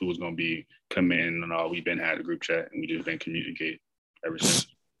who was going to be committing and all, we've been had a group chat and we just been communicate ever since.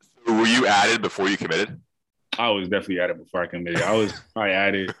 So were you added before you committed? I was definitely added before I committed. I was probably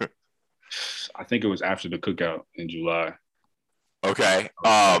added, I think it was after the cookout in July. Okay.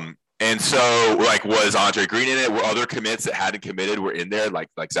 And so, like, was Andre Green in it? Were other commits that hadn't committed were in there, like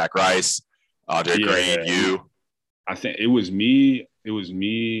Zach Rice, Andre Green, you? I think it was me. It was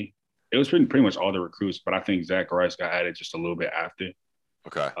pretty much all the recruits, but I think Zach Rice got added just a little bit after.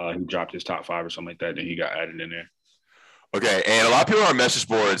 Okay. He dropped his top 5 or something like that, then he got added in there. Okay. And a lot of people on our message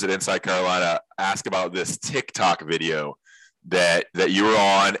boards at Inside Carolina ask about this TikTok video that you were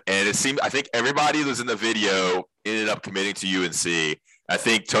on. And it seemed, I think everybody that was in the video ended up committing to UNC. I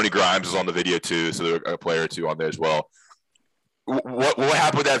think Tony Grimes was on the video too, so there were a player or two on there as well. What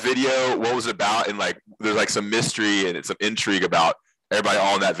happened with that video? What was it about? And like, there's like some mystery and some intrigue about everybody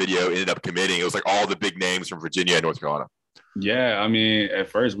on that video ended up committing. It was like all the big names from Virginia and North Carolina. Yeah, I mean, at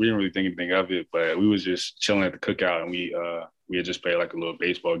first we didn't really think anything of it, but we was just chilling at the cookout and we had just played like a little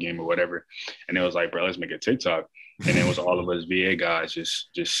baseball game or whatever, and it was like, bro, let's make a TikTok. And it was all of us VA guys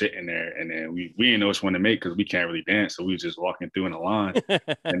just sitting there, and then we didn't know which one to make because we can't really dance, so we was just walking through in a line,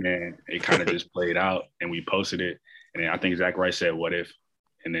 and then it kind of just played out, and we posted it, and then I think Zach Rice said, "What if?"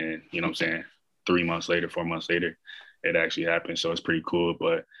 And then, you know what I'm saying, 4 months later, it actually happened. So it's pretty cool.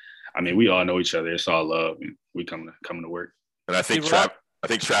 But I mean, we all know each other. It's all love, and we coming to work. And I think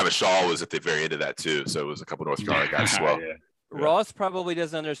Travis Shaw was at the very end of that too. So it was a couple North Carolina guys as well. Yeah. Ross probably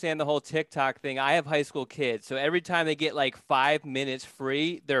doesn't understand the whole TikTok thing. I have high school kids, so every time they get like 5 minutes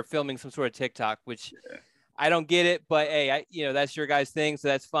free, they're filming some sort of TikTok, which I don't get it. But hey, that's your guys' thing, so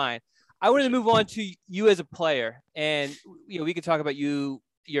that's fine. I wanted to move on to you as a player, and we could talk about your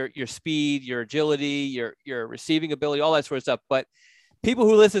speed, your agility, your receiving ability, all that sort of stuff. But people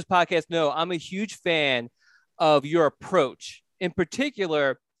who listen to this podcast know I'm a huge fan of your approach. In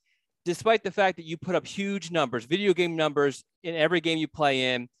particular, despite the fact that you put up huge numbers, video game numbers in every game you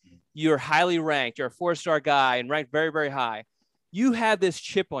play in, you're highly ranked, you're a 4-star guy and ranked very, very high. You have this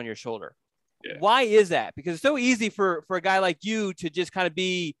chip on your shoulder. Yeah. Why is that? Because it's so easy for a guy like you to just kind of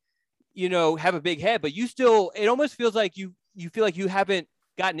be, have a big head, but you still, it almost feels like you feel like you haven't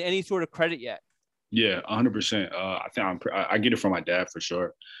gotten any sort of credit yet. Yeah, 100%. I think I get it from my dad for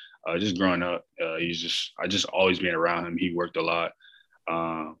sure. Just growing up, I just always being around him. He worked a lot.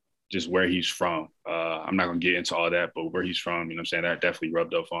 Just where he's from. I'm not going to get into all that, but where he's from, that definitely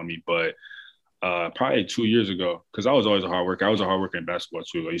rubbed off on me. But probably 2 years ago, because I was always a hard worker. I was a hard worker in basketball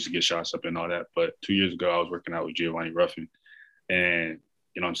too. I used to get shots up and all that. But 2 years ago, I was working out with Giovanni Ruffin. And,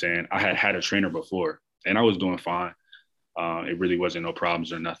 I had a trainer before, and I was doing fine. It really wasn't no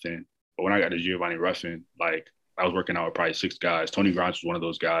problems or nothing. But when I got to Giovanni Ruffin, I was working out with probably 6 guys. Tony Grimes was one of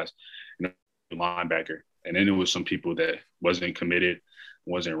those guys, linebacker. And then there was some people that wasn't committed,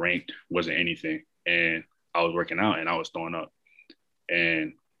 wasn't ranked, wasn't anything. And I was working out and I was throwing up.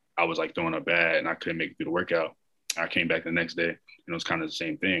 And I was throwing up bad and I couldn't make it through the workout. I came back the next day and it was kind of the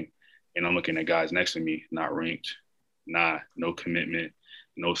same thing. And I'm looking at guys next to me, not ranked, no commitment,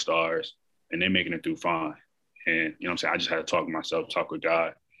 no stars, and they're making it through fine. And, I just had to talk to myself, talk with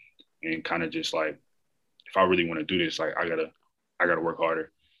God, and kind of just if I really want to do this, I gotta work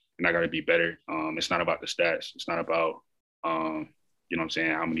harder and I gotta be better. It's not about the stats. It's not about, how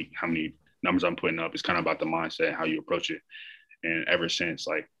many numbers I'm putting up. It's kind of about the mindset, how you approach it. And ever since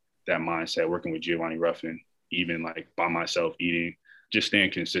that mindset, working with Giovanni Ruffin, even by myself, eating, just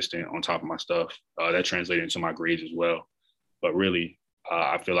staying consistent on top of my stuff, that translated into my grades as well. But really,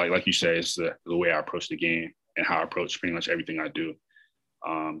 I feel like you said, it's the way I approach the game and how I approach pretty much everything I do.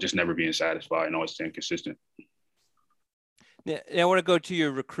 Just never being satisfied and always staying consistent. Now, I want to go to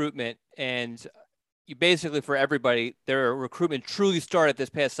your recruitment, and you basically, for everybody, their recruitment truly started this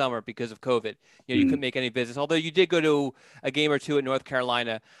past summer because of COVID. You couldn't make any visits, although you did go to a game or two at North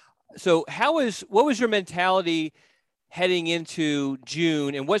Carolina. So what was your mentality heading into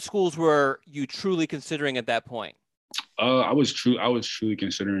June, and what schools were you truly considering at that point? I was truly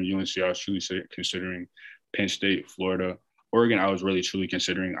considering UNC. I was truly considering Penn State, Florida, Oregon. I was really truly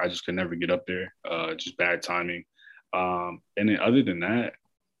considering. I just could never get up there. Just bad timing. And then other than that,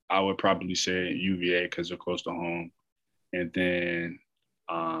 I would probably say UVA because they're close to home. And then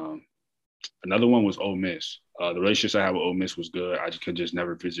another one was Ole Miss. The relationships I had with Ole Miss was good. I just could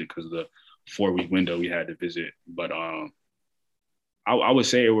never visit because of the 4-week window we had to visit. But I would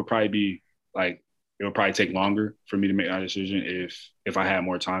say it would probably be it would probably take longer for me to make that decision if I had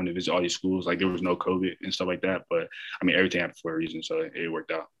more time to visit all these schools. There was no COVID and stuff like that. But everything happened for a reason, so it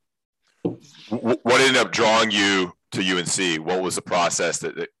worked out. What ended up drawing you to UNC? What was the process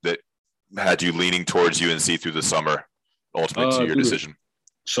that had you leaning towards UNC through the summer, ultimately to your decision?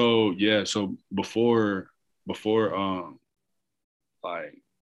 So before I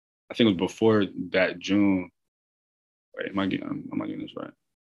think it was before that June. Wait, am I getting this right?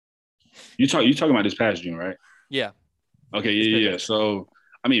 You talking about this past June, right? Yeah. Okay. Yeah. So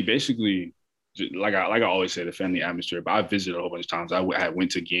basically, like I always say, the family atmosphere. But I visited a whole bunch of times. I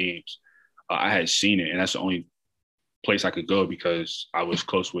went to games. I had seen it, and that's the only place I could go because I was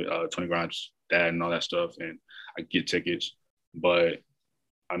close with Tony Grimes' dad and all that stuff, and I could get tickets. But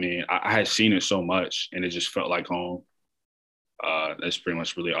I had seen it so much, and it just felt like home. That's pretty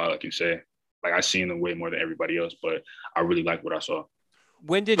much really all I can say. I seen them way more than everybody else, but I really liked what I saw.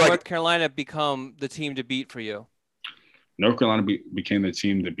 When did North Carolina become the team to beat for you? North Carolina became the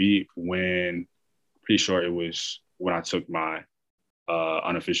team to beat when, pretty sure it was when I took my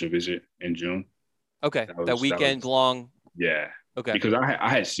unofficial visit in June. Okay, that weekend long. Yeah. Okay. Because I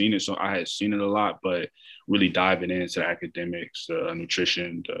had seen it, so I had seen it a lot, but really diving into the academics, the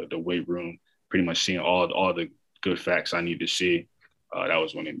nutrition, the weight room, pretty much seeing all the good facts I need to see. That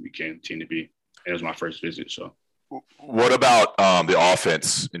was when it became team to beat. And it was my first visit, so. What about the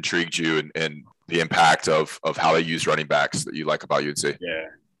offense intrigued you and the impact of how they use running backs that you like about UNC?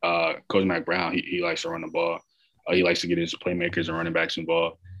 Yeah. Coach Mack Brown, he likes to run the ball. He likes to get his playmakers and running backs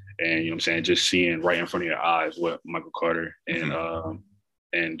involved. And, just seeing right in front of your eyes what Michael Carter and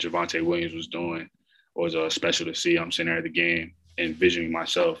Javonte Williams was doing was special to see. I'm sitting there at the game and envisioning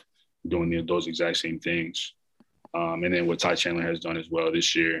myself doing those exact same things. And then what Ty Chandler has done as well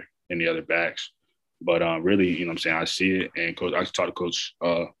this year and the other backs. But really, I see it. And I talked to Coach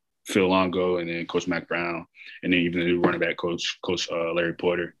Phil Longo and then Coach Mack Brown and then even the new running back coach Larry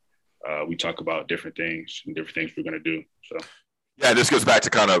Porter. We talk about different things we're going to do. So Yeah, this goes back to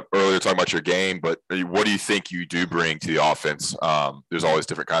kind of earlier talking about your game, but what do you think you do bring to the offense? There's always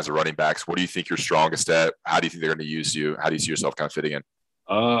different kinds of running backs. What do you think you're strongest at? How do you think they're going to use you? How do you see yourself kind of fitting in?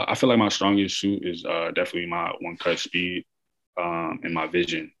 I feel like my strongest suit is definitely my one cut speed and my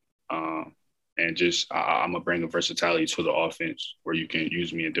vision. And just I'm gonna bring a versatility to the offense where you can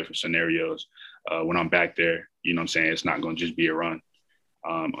use me in different scenarios. When I'm back there, you know what I'm saying? It's not gonna just be a run.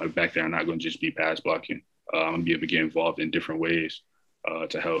 Back there, I'm not gonna just be pass blocking. I'm gonna be able to get involved in different ways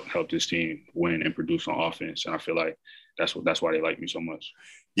to help this team win and produce on offense. And I feel like that's why they like me so much.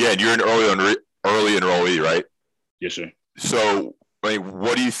 Yeah, and you're an early enrollee, right? Yes, sir. So, I mean,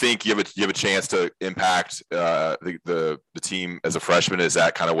 what do you think you have a chance to impact the team as a freshman? Is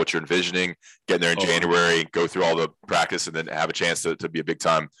that kind of what you're envisioning? Getting there in January, go through all the practice, and then have a chance to be a big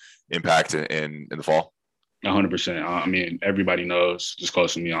time impact in the fall? 100%. I mean, everybody knows just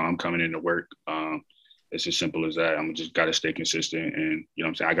close to me. I'm coming in to work. It's as simple as that. I'm just got to stay consistent, and you know what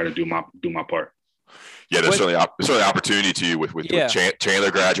I'm saying. I got to do my part. Yeah, there's certainly opportunity to you with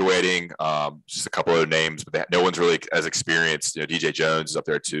Chandler graduating. Just a couple other names, but no one's really as experienced. You know, DJ Jones is up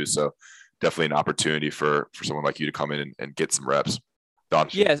there too, so definitely an opportunity for someone like you to come in and get some reps. Don?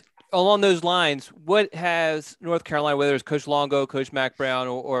 Yes, along those lines, what has North Carolina, whether it's Coach Longo, Coach Mack Brown,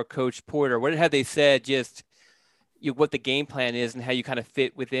 or Coach Porter, what have they said just what the game plan is and how you kind of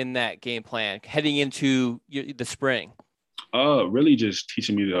fit within that game plan heading into the spring? Really just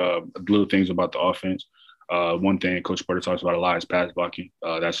teaching me the little things about the offense. One thing Coach Porter talks about a lot is pass blocking.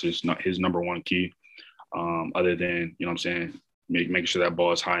 That's just not his number one key. Other than, you know what I'm saying, making sure that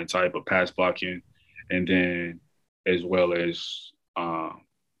ball is high and tight, but pass blocking. And then as well as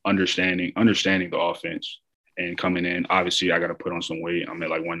understanding the offense and coming in. Obviously, I got to put on some weight. I'm at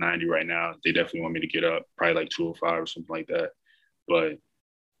like 190 right now. They definitely want me to get up, probably like 205 or something like that. But,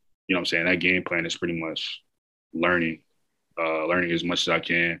 you know what I'm saying, that game plan is pretty much learning as much as I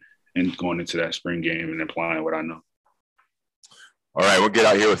can and going into that spring game and applying what I know. All right, we'll get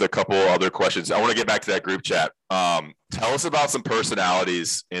out here with a couple other questions. I want to get back to that group chat. Tell us about some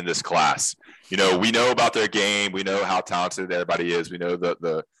personalities in this class. You know, we know about their game. We know how talented everybody is. We know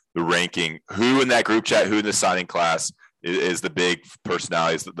the ranking. Who in that group chat, who in the signing class is the big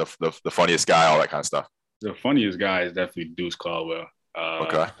personalities, the funniest guy, all that kind of stuff? The funniest guy is definitely Deuce Caldwell.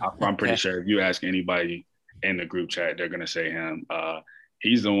 Okay. I'm pretty sure if you ask anybody in the group chat, they're going to say him.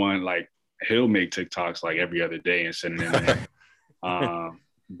 He's the one, like, he'll make TikToks like every other day and send them in there.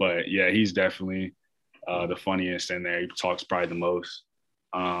 But yeah, he's definitely the funniest in there. He talks probably the most.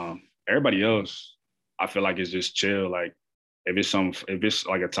 Everybody else, I feel like it's just chill. Like if it's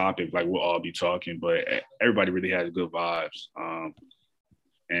like a topic, like we'll all be talking, but everybody really has good vibes.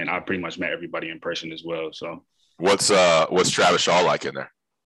 And I pretty much met everybody in person as well. So what's Travis Shaw like in there?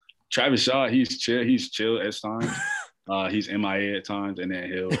 Travis Shaw, he's chill. He's chill at times. He's MIA at times, and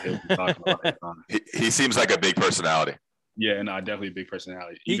then he'll be talking about it at times. He seems like a big personality. Yeah, no, definitely a big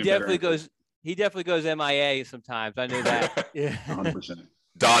personality. He definitely goes MIA sometimes. I know that. Yeah, 100%.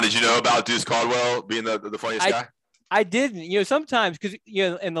 Don, did you know about Deuce Caldwell being the funniest guy? I didn't. You know, sometimes because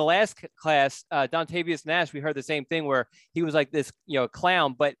in the last class, Dontavius Nash, we heard the same thing where he was like this,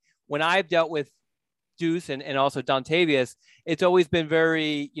 clown. But when I've dealt with Deuce and also Dontavius, it's always been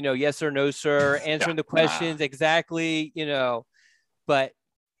very, yes or no, sir, answering the questions exactly, but,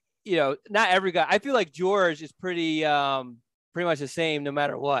 not every guy. I feel like George is pretty much the same no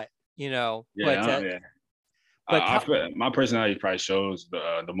matter what, Yeah, but I feel my personality probably shows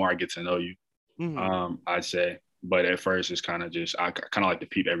the more I get to know you, I'd say. But at first, it's kind of just I kind of like to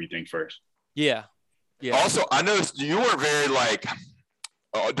peep everything first. Yeah. Also, I noticed you weren't very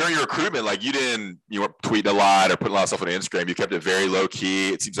during your recruitment, like you weren't tweeting a lot or putting a lot of stuff on Instagram. You kept it very low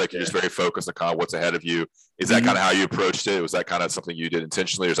key. It seems like you're just very focused on kind of what's ahead of you. Is that kind of how you approached it? Was that kind of something you did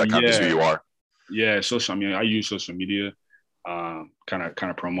intentionally, or is that kind of just who you are? Yeah, I use social media, kind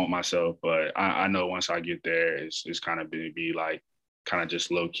of promote myself. But I know once I get there, it's kind of be like kind of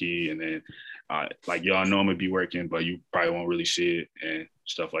just low key, and then like y'all know I'm gonna be working, but you probably won't really see it and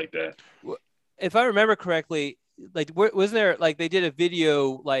stuff like that. If I remember correctly, like wasn't there like they did a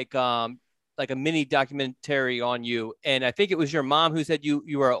video like a mini documentary on you, and I think it was your mom who said you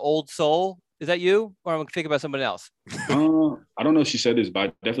were an old soul. Is that you, or I'm thinking about someone else? I don't know if she said this, but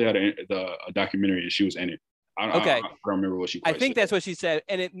I definitely had a documentary and she was in it. I don't remember what she. I think that's what she said,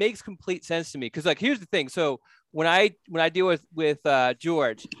 and it makes complete sense to me because, like, here's the thing. So when I deal with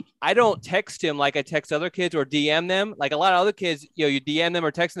George, I don't text him like I text other kids or DM them. Like a lot of other kids, you DM them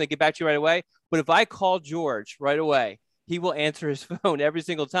or text them, they get back to you right away. But if I call George right away, he will answer his phone every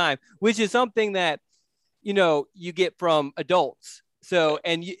single time, which is something that you get from adults. So,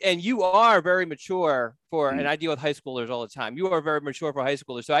 and you are very mature and I deal with high schoolers all the time. You are very mature for high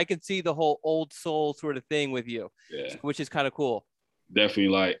schoolers. So I can see the whole old soul sort of thing with you, which is kind of cool. Definitely.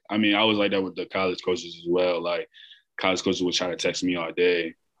 Like, I mean, I was like that with the college coaches as well. Like, college coaches would try to text me all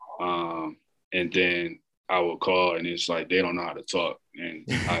day. And then I would call and it's like, they don't know how to talk. And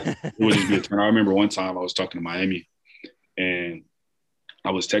it would just be a turn. I remember one time I was talking to Miami and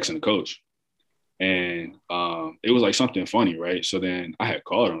I was texting the coach. And it was like something funny, right? So then I had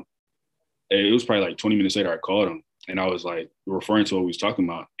called him. It was probably like 20 minutes later, I called him. And I was like referring to what we was talking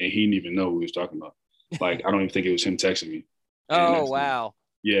about. And he didn't even know what we was talking about. Like, I don't even think it was him texting me. Oh, wow.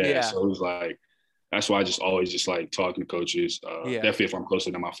 Yeah. So it was like, that's why I just always just like talking to coaches. Definitely if I'm close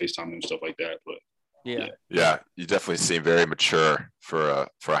to them, I'll FaceTime them and stuff like that. But yeah, you definitely seem very mature for a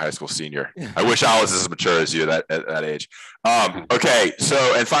high school senior. I wish I was as mature as you at that age. Okay, so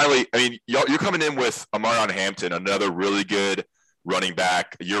and finally, I mean, you're coming in with Omarion Hampton, another really good running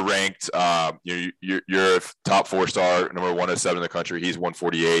back. You're ranked. You're a top 4-star, number 107 in the country. He's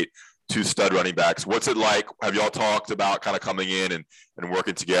 148. 2 stud running backs. What's it like? Have y'all talked about kind of coming in and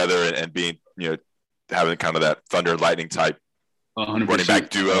working together and being, having kind of that thunder and lightning type 100%. running back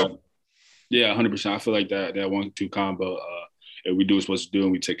duo? Yeah, 100%. I feel like that 1-2 combo, if we do what we're supposed to do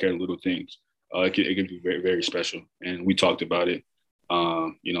and we take care of little things, it can be very, very special. And we talked about it,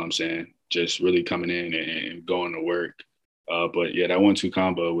 you know what I'm saying, just really coming in and going to work. But yeah, that 1-2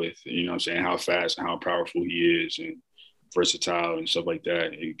 combo with, you know what I'm saying, how fast and how powerful he is and versatile and stuff like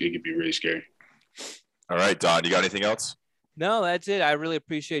that, it could be really scary. All right, Don, you got anything else? No, that's it. I really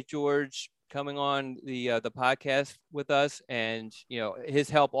appreciate George coming on the podcast with us and, his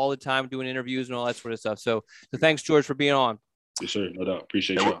help all the time doing interviews and all that sort of stuff. So thanks, George, for being on. Yes, sir. No doubt.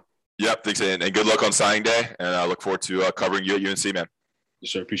 Appreciate you. Yep. Thanks. And good luck on signing day. And I look forward to covering you at UNC, man.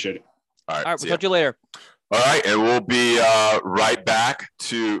 Yes, sir. Appreciate it. All right. We'll talk to you later. All right. And we'll be right back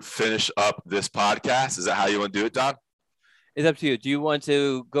to finish up this podcast. Is that how you want to do it, Don? It's up to you. Do you want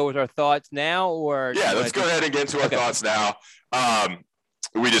to go with our thoughts now or? Yeah, let's go ahead and get into our thoughts now.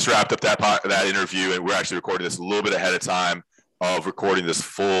 We just wrapped up that interview, and we're actually recording this a little bit ahead of time of recording this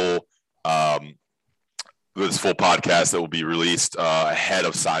full podcast that will be released ahead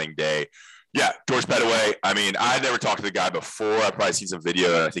of signing day. Yeah, George Pettaway. I mean, I never talked to the guy before. I've probably seen some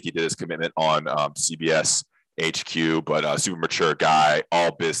video, and I think he did his commitment on CBS HQ, but super mature guy,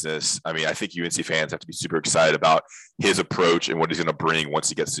 all business. I mean, I think UNC fans have to be super excited about his approach and what he's going to bring once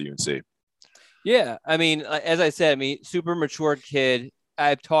he gets to UNC. Yeah, I mean, as I said, super mature kid.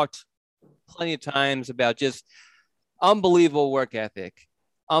 I've talked plenty of times about just unbelievable work ethic,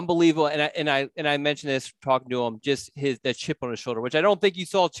 unbelievable. And I mentioned this talking to him, just that chip on his shoulder, which I don't think you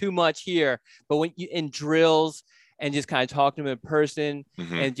saw too much here, but when you in drills and just kind of talking to him in person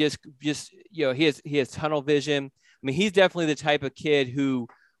and just he has tunnel vision. I mean, he's definitely the type of kid who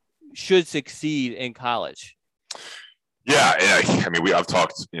should succeed in college. Yeah, and I mean, I've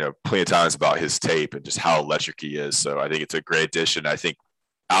talked, plenty of times about his tape and just how electric he is. So I think it's a great addition. I think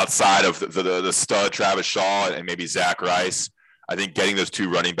outside of the stud Travis Shaw and maybe Zach Rice, I think getting those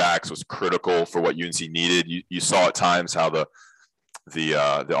 2 running backs was critical for what UNC needed. You saw at times how the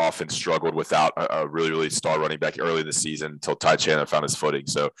offense struggled without a really, really star running back early in the season until Ty Chandler found his footing.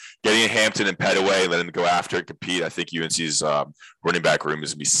 So getting Hampton and Pettaway, letting them go after and compete, I think UNC's running back room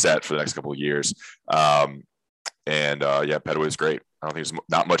is going to be set for the next couple of years. Pettaway is great. I don't think there's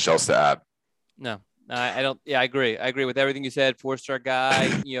not much else to add. No, I don't. Yeah, I agree. I agree with everything you said. 4-star guy,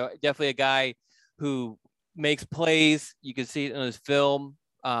 definitely a guy who makes plays. You can see it in his film.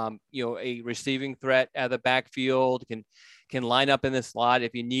 A receiving threat out of the backfield, can line up in the slot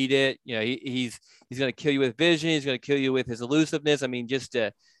if you need it. He's going to kill you with vision. He's going to kill you with his elusiveness. I mean, just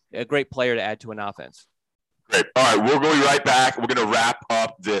a great player to add to an offense. Great. All right, we're going to be right back. We're going to wrap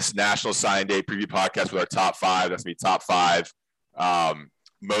up this National Sign Day preview podcast with our top 5. That's going to be top 5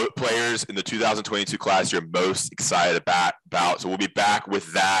 players in the 2022 class you're most excited about. So we'll be back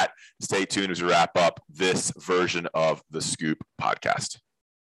with that. Stay tuned as we wrap up this version of the Scoop podcast.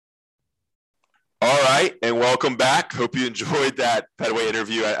 All right, and welcome back. Hope you enjoyed that Pettaway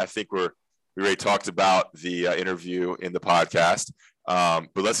interview. I think we already talked about the interview in the podcast. But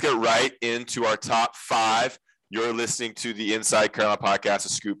let's get right into our top 5. You're listening to the Inside Carolina podcast, a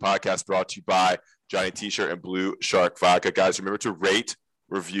Scoop podcast brought to you by Johnny T-Shirt and Blue Shark Vodka. Guys, remember to rate,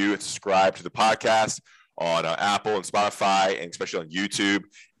 review, and subscribe to the podcast on Apple and Spotify, and especially on YouTube.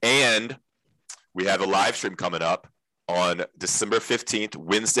 And we have a live stream coming up on December 15th,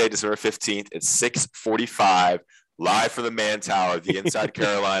 Wednesday, December 15th at 6:45, live from the Man Tower, the Inside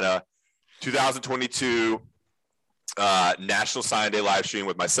Carolina 2022 National Sign Day live stream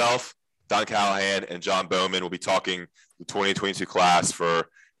with myself, Don Callahan and John Bowman will be talking the 2022 class for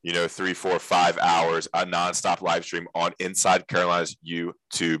 3, 4, 5 hours, a nonstop live stream on Inside Carolina's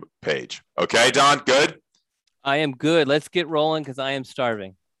YouTube page. Okay, Don, good? I am good. Let's get rolling because I am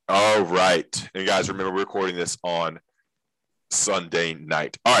starving. All right. And guys, remember, we're recording this on Sunday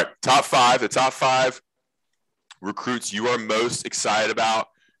night. All right, the top five recruits you are most excited about.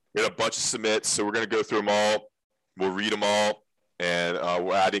 We had a bunch of submits, so we're going to go through them all. We'll read them all, and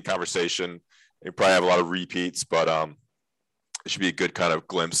we'll add in conversation. We probably have a lot of repeats, but it should be a good kind of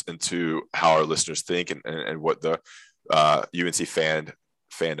glimpse into how our listeners think and what the UNC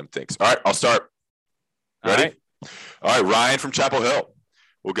fandom thinks. All right, I'll start. Ready? All right, Ryan from Chapel Hill.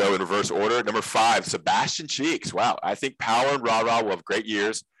 We'll go in reverse order. Number 5, Sebastian Cheeks. Wow, I think Power and Ra will have great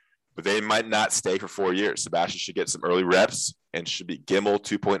years, but they might not stay for 4 years. Sebastian should get some early reps and should be Gemmel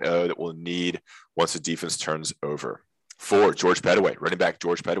 2.0 that we'll need once the defense turns over. 4, George Pettaway, running back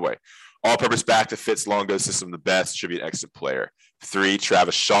George Pettaway. All-purpose back that fits Longo's system the best, should be an excellent player. 3,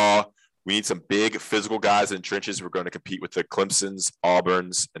 Travis Shaw. We need some big physical guys in the trenches. We're going to compete with the Clemsons,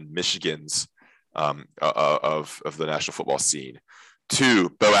 Auburns, and Michigans of the national football scene. 2,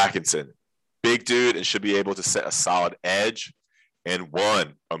 Bo Atkinson, big dude and should be able to set a solid edge. And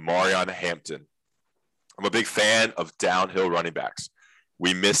 1, Omarion Hampton. I'm a big fan of downhill running backs.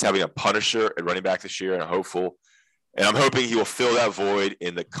 We miss having a punisher at running back this year, and I'm hoping he will fill that void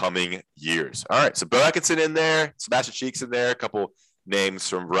in the coming years. All right, so Bo Atkinson in there, Sebastian Cheeks in there, a couple names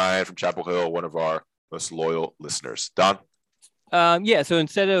from Ryan from Chapel Hill, one of our most loyal listeners. Don? Yeah, so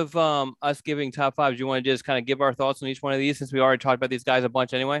instead of us giving top fives, you want to just kind of give our thoughts on each one of these since we already talked about these guys a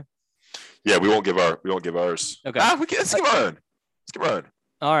bunch anyway? Yeah, we won't give ours. Okay. Let's give our own.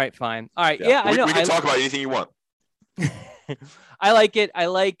 All right, fine. All right. Yeah, I know. We can talk about anything you want. I like it. I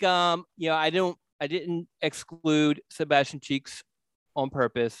like I didn't exclude Sebastian Cheeks on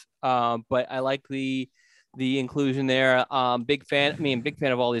purpose, but I like the inclusion there. Big fan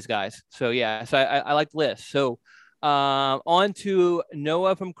of all these guys. So yeah, so I like the list. So on to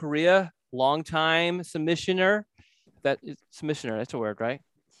Noah from Korea, longtime submissioner. That's a word, right?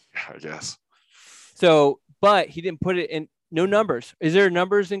 I guess. So, but he didn't put it in. No numbers. Is there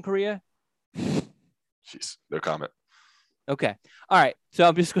numbers in Korea? Jeez, no comment. Okay. All right. So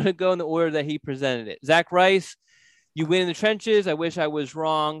I'm just going to go in the order that he presented it. Zach Rice, you win in the trenches. I wish I was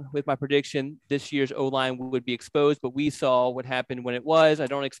wrong with my prediction. This year's O-line would be exposed, but we saw what happened when it was. I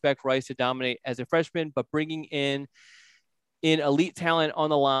don't expect Rice to dominate as a freshman, but bringing in elite talent on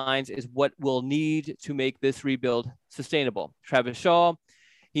the lines is what we'll need to make this rebuild sustainable. Travis Shaw,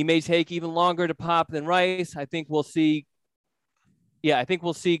 he may take even longer to pop than Rice. I think we'll see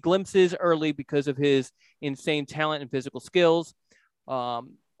glimpses early because of his insane talent and physical skills.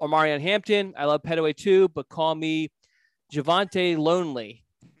 Omarion Hampton, I love Pettaway too, but call me Javante Lonely.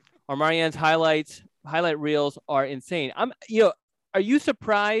 Omarion's highlight reels are insane. Are you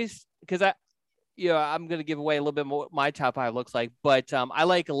surprised? Because I'm going to give away a little bit more what my top 5 looks like, but I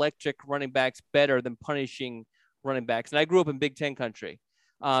like electric running backs better than punishing running backs. And I grew up in Big Ten country.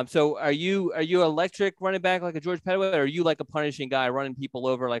 So are you electric running back like a George Pettaway, or are you like a punishing guy running people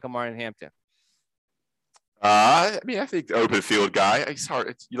over like Omarion Hampton? I think the open field guy. It's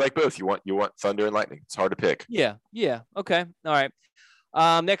hard. You like both. You want thunder and lightning. It's hard to pick. Yeah. Okay. All right.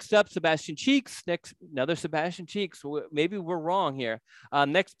 Next up, Sebastian Cheeks. Another Sebastian Cheeks. Maybe we're wrong here.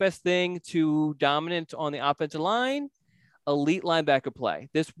 Next best thing to dominant on the offensive line, elite linebacker play.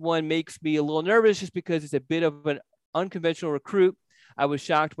 This one makes me a little nervous just because it's a bit of an unconventional recruit. I was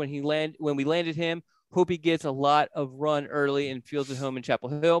shocked when we landed him. Hope he gets a lot of run early and feels at home in Chapel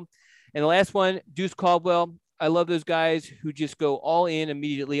Hill. And the last one, Deuce Caldwell. I love those guys who just go all in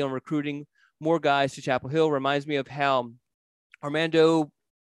immediately on recruiting more guys to Chapel Hill. Reminds me of how Armando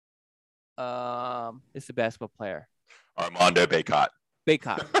is the basketball player. Armando Bacot.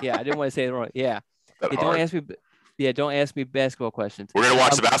 Yeah, I didn't want to say it wrong. Yeah. Don't ask me basketball questions. We're going to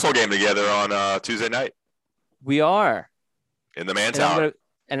watch the basketball game together on Tuesday night. We are. In the Man Tower.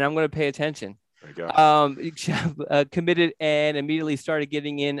 And I'm going to pay attention. There you go. Committed and immediately started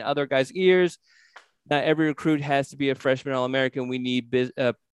getting in other guys' ears. Not every recruit has to be a freshman All-American. We need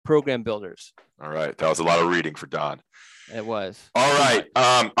program builders. All right. That was a lot of reading for Don. It was. All right.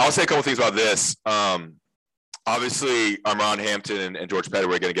 I'll say a couple things about this. Obviously, Omarion Hampton and George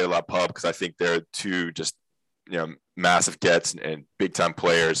Pettaway are going to get a lot of pub because I think they're two just massive gets and big-time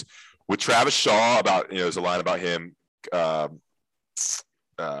players. With Travis Shaw, there's a line about him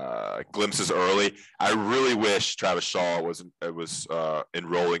glimpses early. I really wish Travis Shaw was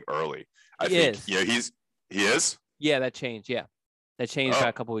enrolling early. He is. Yeah, that changed. Yeah, that changed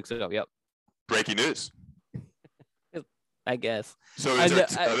a couple weeks ago. Yep. Breaking news. I guess. So are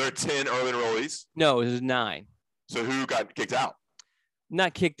there 10 early enrollees? No, it was 9. So who got kicked out?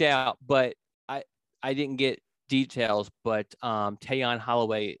 Not kicked out, but I didn't get details, but Tayon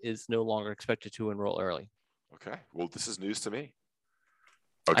Holloway is no longer expected to enroll early. Okay. Well, this is news to me.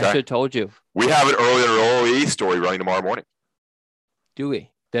 Okay. I should have told you. We have an early enrollee story running tomorrow morning. Do we?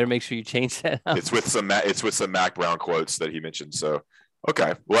 Better make sure you change that up. It's with some Mac Brown quotes that he mentioned. So,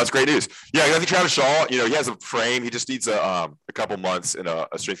 okay. Well, that's great news. Yeah, I think Travis Shaw, he has a frame. He just needs a couple months in a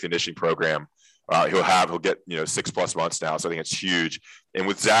strength and conditioning program. He'll get 6+ months now. So I think it's huge. And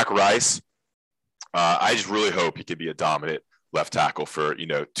with Zach Rice, I just really hope he can be a dominant left tackle for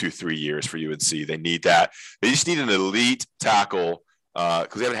 2-3 years for UNC. They need that. They just need an elite tackle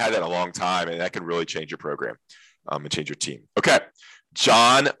because they haven't had that in a long time, and that can really change your program and change your team. Okay,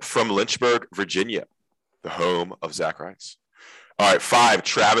 John from Lynchburg, Virginia, the home of Zach Rice. All right, 5,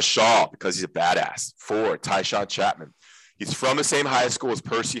 Travis Shaw, because he's a badass. 4, Tyshawn Chapman. He's from the same high school as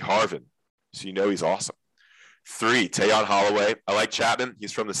Percy Harvin, so he's awesome. 3, Tayon Holloway. I like Chapman.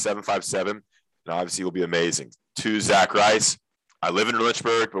 He's from the 757, and obviously he'll be amazing. 2, Zach Rice. I live in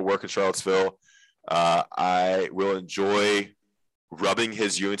Lynchburg, but work in Charlottesville. I will enjoy rubbing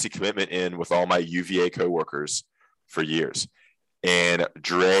his UNC commitment in with all my UVA coworkers for years. And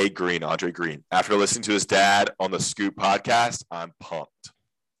Andre Green. After listening to his dad on the Scoop podcast, I'm pumped.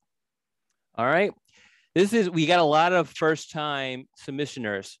 All right. We got a lot of first-time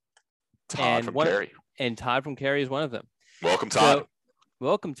submissioners. Todd from Cary. And Todd from Cary is one of them. Welcome, Todd.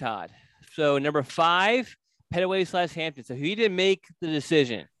 Welcome, Todd. So number 5, Petaway/Hampton. So he didn't make the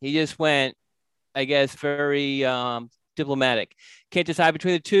decision. He just went, I guess, very diplomatic. Can't decide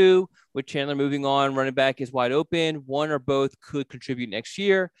between the two. With Chandler moving on, running back is wide open. One or both could contribute next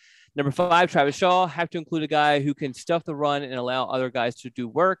year. Number 5, Travis Shaw. Have to include a guy who can stuff the run and allow other guys to do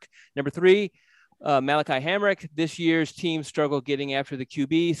work. Number 3, Malachi Hamrick. This year's team struggled getting after the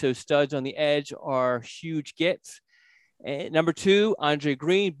QB, so studs on the edge are huge gets. And number 2, Andre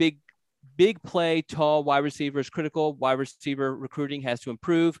Green. Big play, tall wide receiver is critical. Wide receiver recruiting has to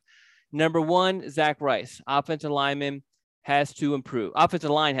improve. Number 1, Zach Rice. Offensive line has to improve.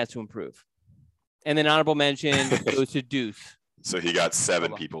 And then honorable mention goes to Deuce. So he got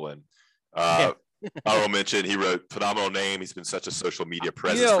 7 people in. Honorable mention, he wrote phenomenal name. He's been such a social media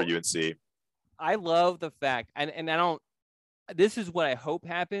presence for UNC. I love the fact, and I don't, this is what I hope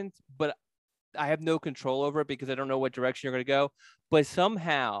happens, but I have no control over it because I don't know what direction you're going to go. But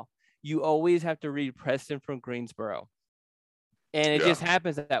somehow you always have to read Preston from Greensboro. And it just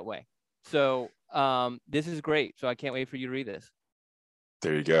happens that way. So this is great. So I can't wait for you to read this.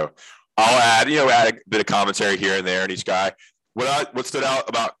 There you go. I'll add a bit of commentary here and there on each guy. What stood out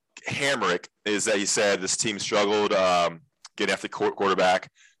about Hamrick is that he said this team struggled getting after the quarterback.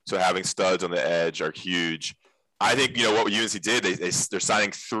 So having studs on the edge are huge. I think, what UNC did, they're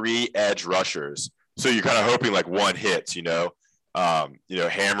signing 3 edge rushers. So you're kind of hoping like one hits,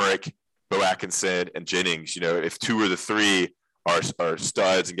 Hamrick, Bo Atkinson, and Jennings. If 2 or the 3 are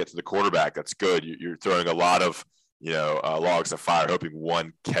studs and get to the quarterback, that's good. You're throwing a lot of, logs of fire, hoping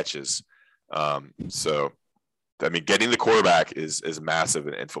one catches. Getting the quarterback is massive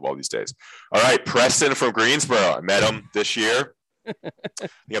in football these days. All right, Preston from Greensboro. I met him this year. I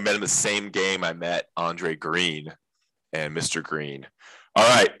think I met him the same game I met Andre Green and Mr. Green. All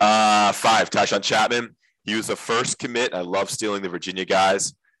right, 5, Tyshawn Chapman. He was the first commit. I love stealing the Virginia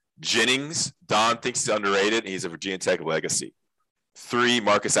guys. Jennings, Don thinks he's underrated. He's a Virginia Tech legacy. 3,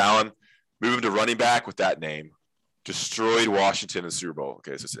 Marcus Allen. Move him to running back with that name. Destroyed Washington in the Super Bowl.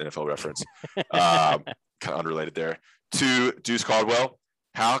 Okay, so it's an NFL reference. Kind of unrelated there. 2, Deuce Caldwell.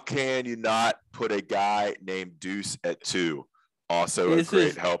 How can you not put a guy named Deuce at 2? Also a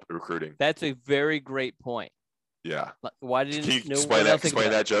great help in recruiting. That's a very great point. Yeah. Why didn't you explain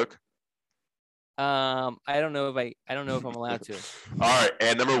that joke? I don't know if I'm allowed to. All right,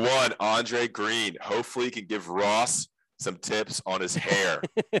 and number 1, Andre Green. Hopefully, he can give Ross some tips on his hair.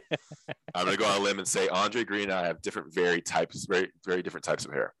 I'm gonna go on a limb and say Andre Green and I have very different types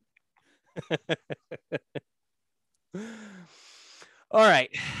of hair. All right,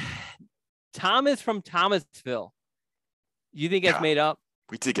 Thomas from Thomasville. You think that's made up?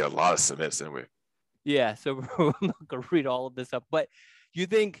 We did get a lot of submits, didn't we? Yeah, so we're not gonna read all of this up, but you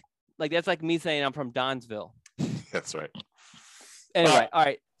think that's like me saying I'm from Donsville. That's right. Anyway, all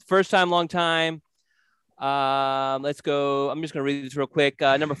right. First time, long time. Let's go. I'm just going to read this real quick.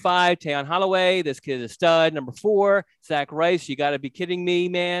 Number 5, Tayon Holloway. This kid is a stud. Number 4, Zach Rice. You got to be kidding me,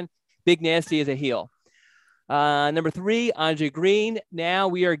 man. Big Nasty is a heel. Number 3, Andre Green. Now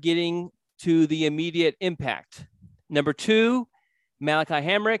we are getting to the immediate impact. Number 2, Malachi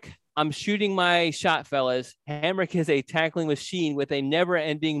Hamrick. I'm shooting my shot, fellas. Hamrick is a tackling machine with a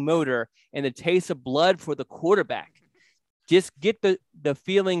never-ending motor and the taste of blood for the quarterback. Just get the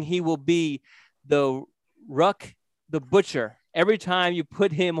feeling he will be the Ruck, the butcher. Every time you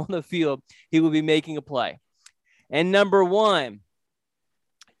put him on the field, he will be making a play. And number 1,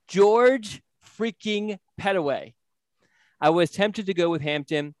 George freaking Pettaway. I was tempted to go with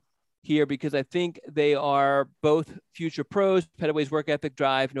Hampton here because I think they are both future pros. Pettaway's work ethic,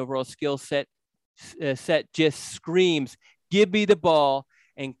 drive, and overall skill set just screams, give me the ball,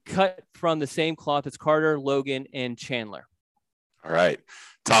 and cut from the same cloth as Carter, Logan, and Chandler. All right.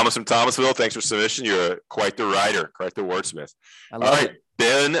 Thomas from Thomasville, thanks for submission. You're quite the writer, quite the wordsmith. I love it.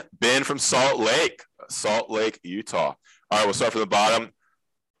 Ben from Salt Lake, Utah. All right, we'll start from the bottom.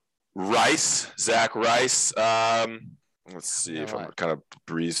 Zach Rice. Let's see if I'm kind of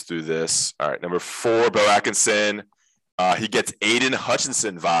breeze through this. All right, number 4, Bo Atkinson. He gets Aiden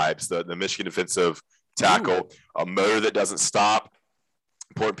Hutchinson vibes, the Michigan defensive tackle. Ooh. A motor that doesn't stop.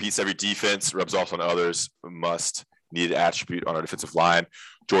 Important piece of every defense, rubs off on others, must-needed attribute on our defensive line.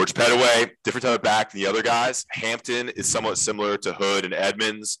 George Pettaway, different type of back than the other guys. Hampton is somewhat similar to Hood and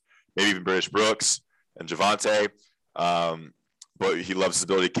Edmonds, maybe even British Brooks and Javante. But he loves his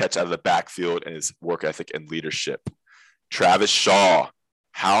ability to catch out of the backfield and his work ethic and leadership. Travis Shaw,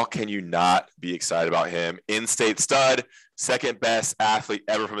 how can you not be excited about him? In-state stud, second best athlete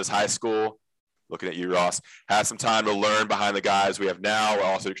ever from his high school. Looking at you, Ross. Has some time to learn behind the guys we have now,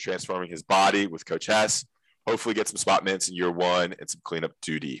 while also transforming his body with Coach Hess. Hopefully get some spot minutes in year 1 and some cleanup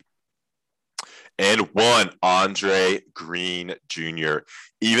duty. And 1, Andre Green Jr.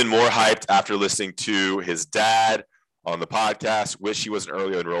 Even more hyped after listening to his dad on the podcast. Wish he was an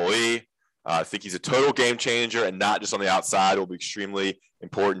early enrollee. I think he's a total game changer, and not just on the outside. It will be extremely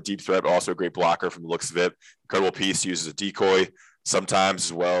important deep threat, but also a great blocker from the looks of it. Incredible piece, uses a decoy sometimes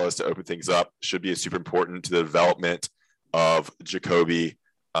as well as to open things up. Should be super important to the development of Jacoby.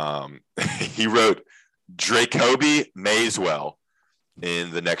 He wrote Dracoby Mayswell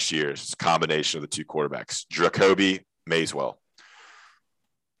in the next year's combination of the 2 quarterbacks. Jacoby Mayswell.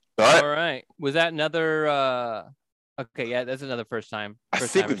 All right. Was that another okay, yeah, that's another first time. I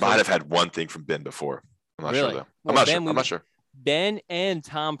think we might have had one thing from Ben before. I'm not sure, though. I'm not sure. Ben and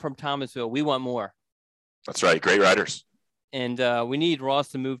Tom from Thomasville. We want more. That's right. Great writers. And we need Ross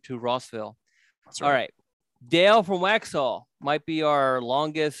to move to Rossville. That's right. All right. Dale from Waxhaw might be our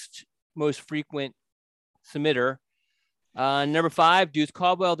longest, most frequent submitter. Number 5, Deuce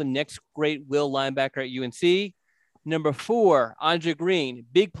Caldwell, the next great will linebacker at UNC. Number 4, Andre Green,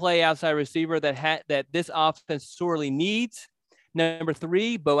 big play outside receiver that this offense sorely needs. Number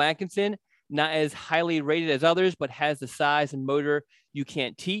 3, Bo Atkinson, not as highly rated as others, but has the size and motor you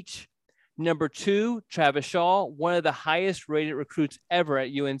can't teach. Number 2, Travis Shaw, one of the highest rated recruits ever at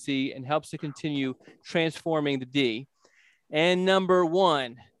UNC and helps to continue transforming the D. And number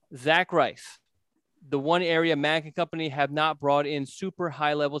 1, Zach Rice. The one area Mack and company have not brought in super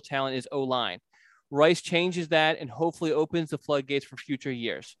high-level talent is O-line. Rice changes that and hopefully opens the floodgates for future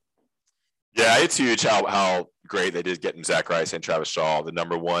years. Yeah, it's huge how great they did getting Zach Rice and Travis Shaw, the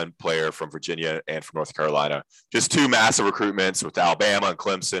number 1 player from Virginia and from North Carolina. Just 2 massive recruitments with Alabama and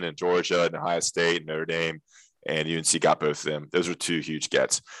Clemson and Georgia and Ohio State and Notre Dame, and UNC got both of them. Those were 2 huge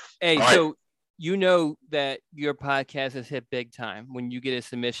gets. Hey, all so right. You know that your podcast has hit big time when you get a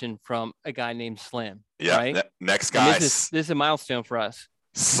submission from a guy named Slim. Yeah, right? Next guy. This is a milestone for us.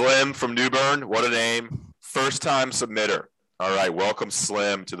 Slim from New Bern. What a name. First-time submitter. All right, welcome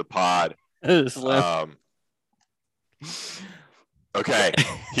Slim to the pod. Slim. Okay,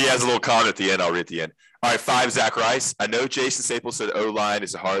 he has a little comment at the end. I'll read at the end. All right, 5, Zach Rice. I know Jason Staples said O-line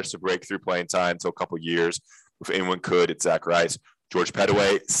is the hardest to break through playing time until a couple years. If anyone could, it's Zach Rice. George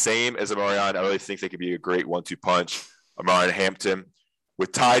Pettaway, same as Amarion. I really think they could be a great 1-2 punch. Amarion Hampton.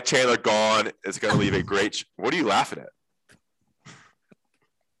 With Ty Chandler gone, it's going to leave a great – what are you laughing at?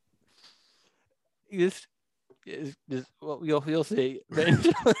 Well, you'll see.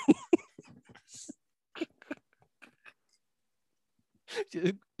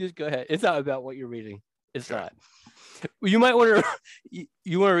 just go ahead. It's not about what you're reading. It's not. You might want to.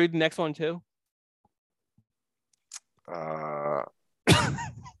 You want to read the next one too?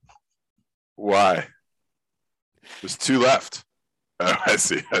 Why? There's 2 left. Oh, I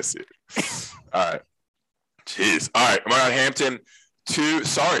see. All right. Jeez. All right. Amarion Hampton. 2.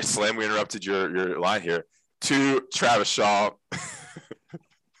 Sorry, Slim. We interrupted your line here. 2, Travis Shaw.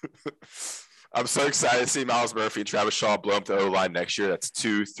 I'm so excited to see Miles Murphy and Travis Shaw blow up the O-line next year. That's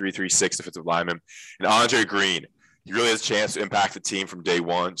 2 3-3-6 defensive linemen. And Andre Green. He really has a chance to impact the team from day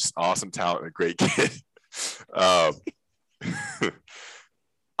one. Just awesome talent and a great kid.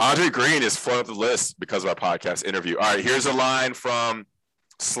 Andre Green is flown up the list because of our podcast interview. All right, here's a line from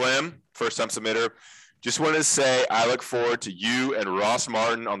Slim, first-time submitter. Just wanted to say I look forward to you and Ross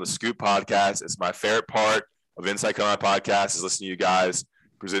Martin on the Scoop podcast. It's my favorite part of Inside Carolina podcast is listening to you guys,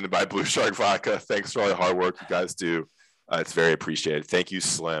 presented by Blue Shark Vodka. Thanks for all the hard work you guys do. It's very appreciated. Thank you,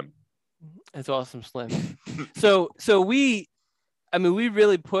 Slim. That's awesome, Slim. So we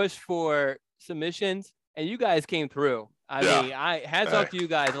really pushed for submissions, and you guys came through. I mean, hats off to you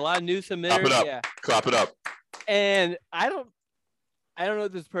guys. A lot of new submitters. Clap it up. Yeah. Clap it up. And I don't know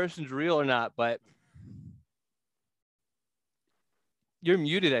if this person's real or not, but you're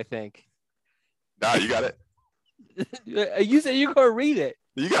muted, I think. Nah, you got it. You said you're going to read it.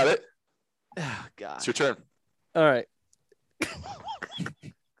 You got it. Oh, God. It's your turn. All right.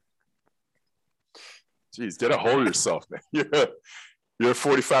 Jeez, get a hold of yourself, man. You're a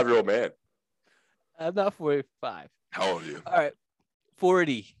 45-year-old man. I'm not 45. How old are you? All right.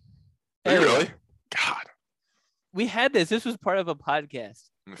 40. Are you Anyway, really? God. We had this. This was part of a podcast.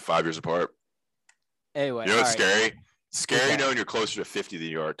 5 years apart. Anyway. You know what's all right. scary? Scary Okay. knowing you're closer to 50 than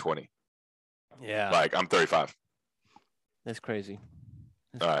you are at 20. Yeah. Like, I'm 35. That's crazy.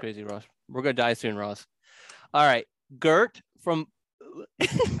 That's All right. crazy, Ross. We're going to die soon, Ross. All right. Gert from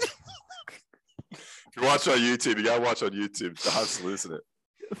If you watch on YouTube, you got to watch on YouTube. Don's losing it.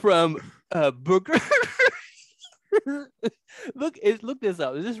 from Booker. Look this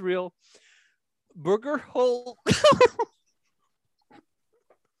up. Is this real? Booger Hole.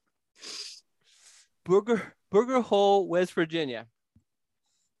 Booger Hole, West Virginia.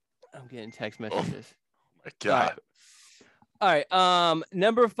 I'm getting text messages. Oh my God. All right.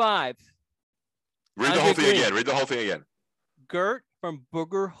 Number 5. Read the Andre whole thing Green. again. Read the whole thing again. Gert from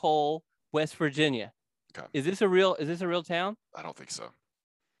Booger Hole, West Virginia. Okay. Is this a real town? I don't think so.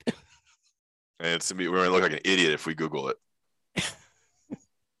 And we're going to look like an idiot if we Google it.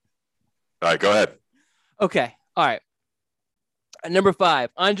 All right, go ahead. Okay. All right. Number 5,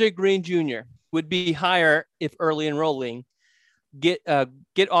 Andre Green Jr. would be higher if early enrolling. Get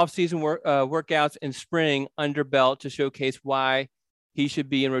off-season workouts in spring under belt to showcase why he should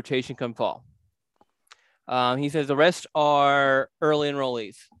be in rotation come fall. He says the rest are early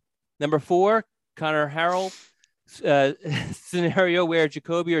enrollees. Number 4, Connor Harrell, scenario where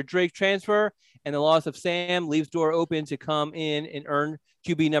Jacoby or Drake transfer and the loss of Sam leaves door open to come in and earn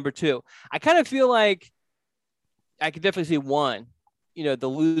QB number 2. I kind of feel like I could definitely see one, the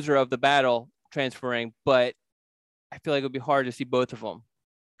loser of the battle transferring, but I feel like it would be hard to see both of them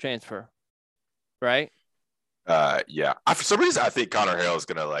transfer, right? Yeah. For some reason, I think Connor Harrell is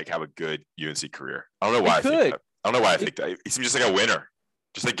gonna have a good UNC career. I don't know why. I think that. He seems just like a winner,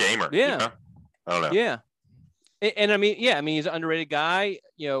 just a gamer. Yeah. I don't know. Yeah. And I mean, he's an underrated guy.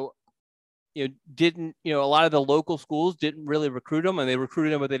 Didn't a lot of the local schools didn't really recruit him, and they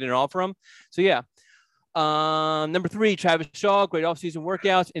recruited him, but they didn't offer him. So yeah. Number 3, Travis Shaw, great offseason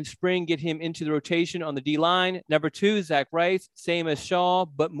workouts in spring, get him into the rotation on the D line. Number 2, Zach Rice, same as Shaw,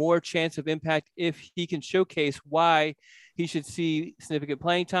 but more chance of impact if he can showcase why he should see significant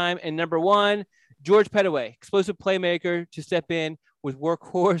playing time. And number 1, George Pettaway, explosive playmaker to step in with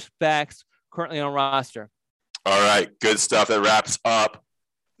workhorse backs currently on roster. All right, good stuff. That wraps up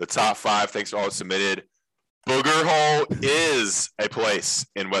the top 5. Thanks for all submitted. Booger Hole is a place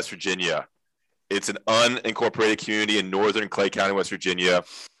in West Virginia. It's an unincorporated community in northern Clay County, West Virginia,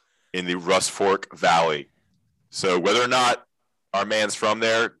 in the Rust Fork Valley. So whether or not our man's from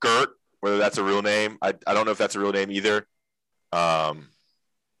there, Gert, whether that's a real name, I don't know if that's a real name either. But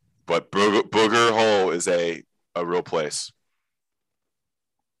Booger Hole is a real place.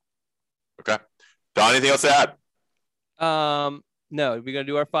 Okay. Don, anything else to add? No. Are we going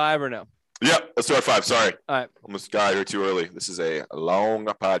to do our 5 or no? Yep, let's do our 5. Sorry. All right. Almost got here too early. This is a long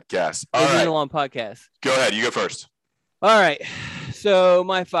podcast. All This is right. a long podcast. Go ahead. You go first. All right. So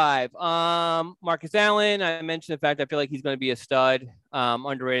my 5, Marcus Allen. I mentioned the fact I feel like he's going to be a stud,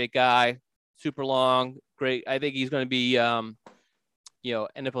 underrated guy, super long, great. I think he's going to be,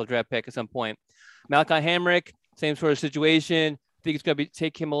 NFL draft pick at some point. Malachi Hamrick, same sort of situation. I think it's going to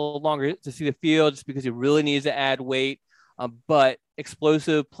take him a little longer to see the field just because he really needs to add weight. But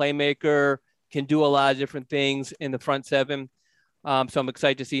explosive playmaker, can do a lot of different things in the front 7. So I'm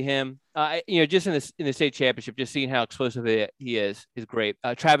excited to see him. Just in the state championship, just seeing how explosive he is great.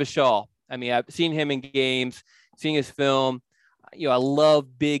 Travis Shaw. I mean, I've seen him in games, seeing his film. I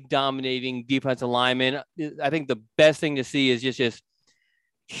love big, dominating defensive linemen. I think the best thing to see is just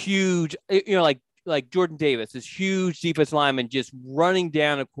huge. Like Jordan Davis, this huge defensive lineman just running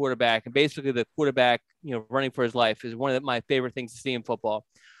down a quarterback, and basically the quarterback, running for his life is one of my favorite things to see in football.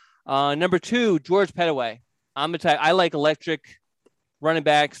 Number 2, George Pettaway. I'm the type I like electric running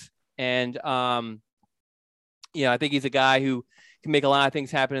backs. And, I think he's a guy who can make a lot of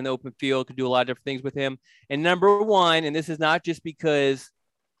things happen in the open field, could do a lot of different things with him. And number one, and this is not just because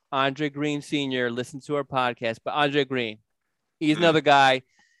Andre Green Sr. listens to our podcast, but Andre Green, he's another guy,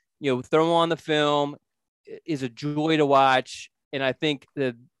 throw him on the film is a joy to watch. And I think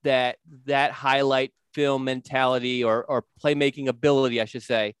that highlight film mentality or playmaking ability, I should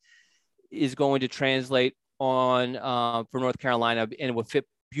say, is going to translate on for North Carolina, and it will fit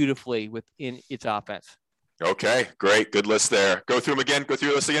beautifully within its offense. Okay, great. Good list there. Go through them again. Go through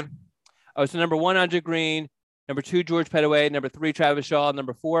your list again. Oh, so number 1, Andre Green. Number 2, George Pettaway. Number 3, Travis Shaw.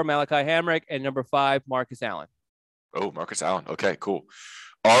 Number 4, Malachi Hamrick. And number 5, Marcus Allen. Oh, Marcus Allen. Okay, cool.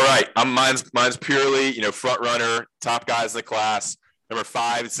 All right. Mine's purely, front runner, top guys in the class. Number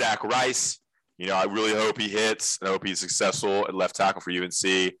 5, Zach Rice. I really hope he hits. I hope he's successful at left tackle for UNC.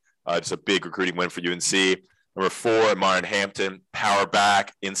 Just a big recruiting win for UNC. Number 4, Martin Hampton, power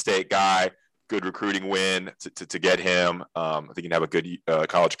back, in-state guy. Good recruiting win to get him. I think he can have a good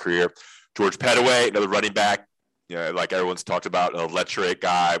college career. George Pettaway, another running back. Like everyone's talked about, an electric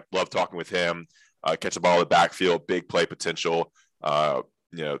guy. Love talking with him. Catch the ball in the backfield, big play potential.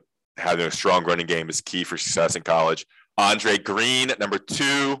 Having a strong running game is key for success in college. Andre Green, number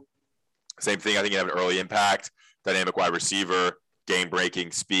 2. Same thing. I think he have an early impact. Dynamic wide receiver,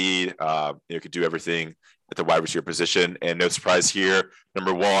 game-breaking speed. Could do everything at the wide receiver position. And no surprise here,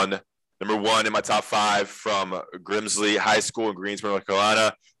 number one in my top 5 from Grimsley High School in Greensboro, North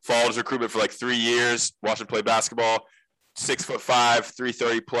Carolina. Followed his recruitment for like 3 years. Watched him play basketball. 6'5",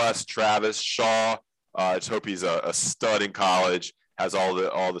 330 plus. Travis Shaw. I just hope he's a stud in college. Has all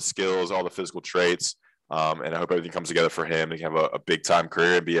the skills, all the physical traits, and I hope everything comes together for him. And he can have a big time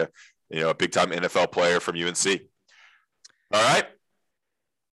career and be a big time NFL player from UNC. All right.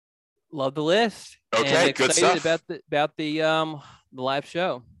 Love the list. Okay, and good stuff. About the live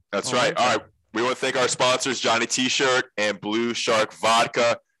show. That's right. All right. We want to thank our sponsors, Johnny T-Shirt and Blue Shark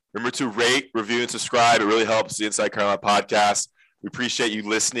Vodka. Remember to rate, review, and subscribe. It really helps the Inside Carolina podcast. We appreciate you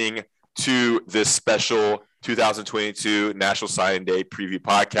listening to this special 2022 National Signing Day preview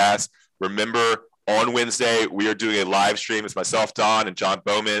podcast. Remember, on Wednesday, we are doing a live stream. It's myself, Don, and John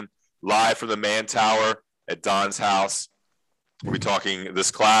Bowman, live from the Man Tower at Don's house. We'll be talking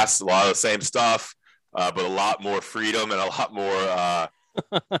this class, a lot of the same stuff, but a lot more freedom and a lot more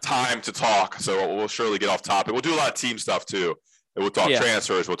time to talk. So we'll surely get off topic. We'll do a lot of team stuff too. And we'll talk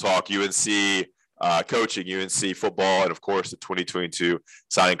transfers. We'll talk UNC coaching, UNC football, and of course the 2022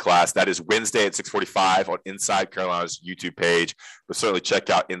 signing class. That is Wednesday at 6:45 on Inside Carolina's YouTube page. But certainly check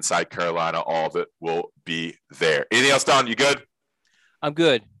out Inside Carolina. All of it will be there. Anything else, Don? You good? I'm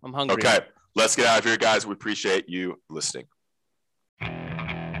good. I'm hungry. Okay, let's get out of here, guys. We appreciate you listening.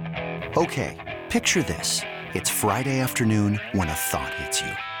 Okay, picture this. It's Friday afternoon when a thought hits you.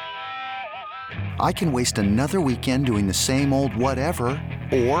 I can waste another weekend doing the same old whatever,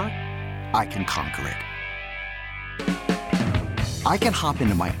 or I can conquer it. I can hop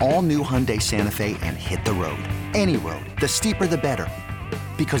into my all-new Hyundai Santa Fe and hit the road. Any road. The steeper, the better.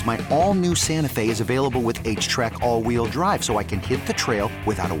 Because my all-new Santa Fe is available with H-Track all-wheel drive, so I can hit the trail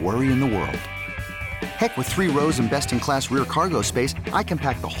without a worry in the world. Heck, with 3 rows and best-in-class rear cargo space, I can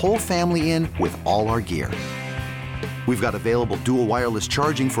pack the whole family in with all our gear. We've got available dual wireless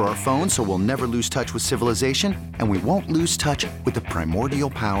charging for our phones, so we'll never lose touch with civilization, and we won't lose touch with the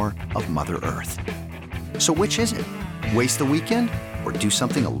primordial power of Mother Earth. So which is it? Waste the weekend or do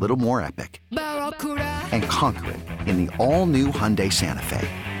something a little more epic? And conquer it in the all-new Hyundai Santa Fe.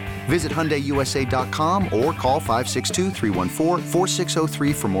 Visit HyundaiUSA.com or call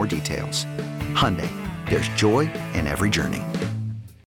 562-314-4603 for more details. Hyundai, there's joy in every journey.